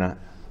it's really not.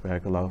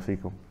 Barakallahu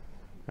feekum.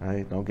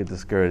 Right? Don't get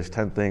discouraged.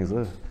 10 things.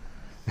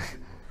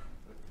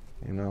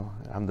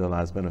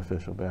 Alhamdulillah, it's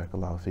beneficial.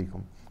 Barakallahu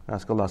feekum.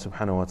 Ask Allah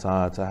subhanahu wa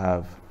ta'ala to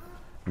have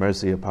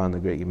mercy upon the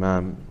great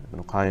Imam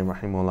Ibn Qayyim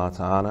rahimahullah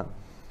ta'ala,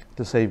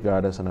 to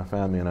safeguard us and our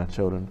family and our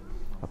children.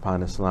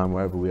 upon Islam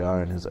wherever we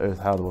are in His earth.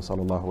 هذا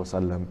وصلى الله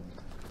وسلم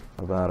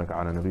وبارك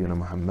على نبينا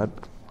محمد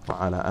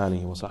وعلى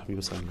آله وصحبه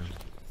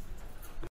وسلم.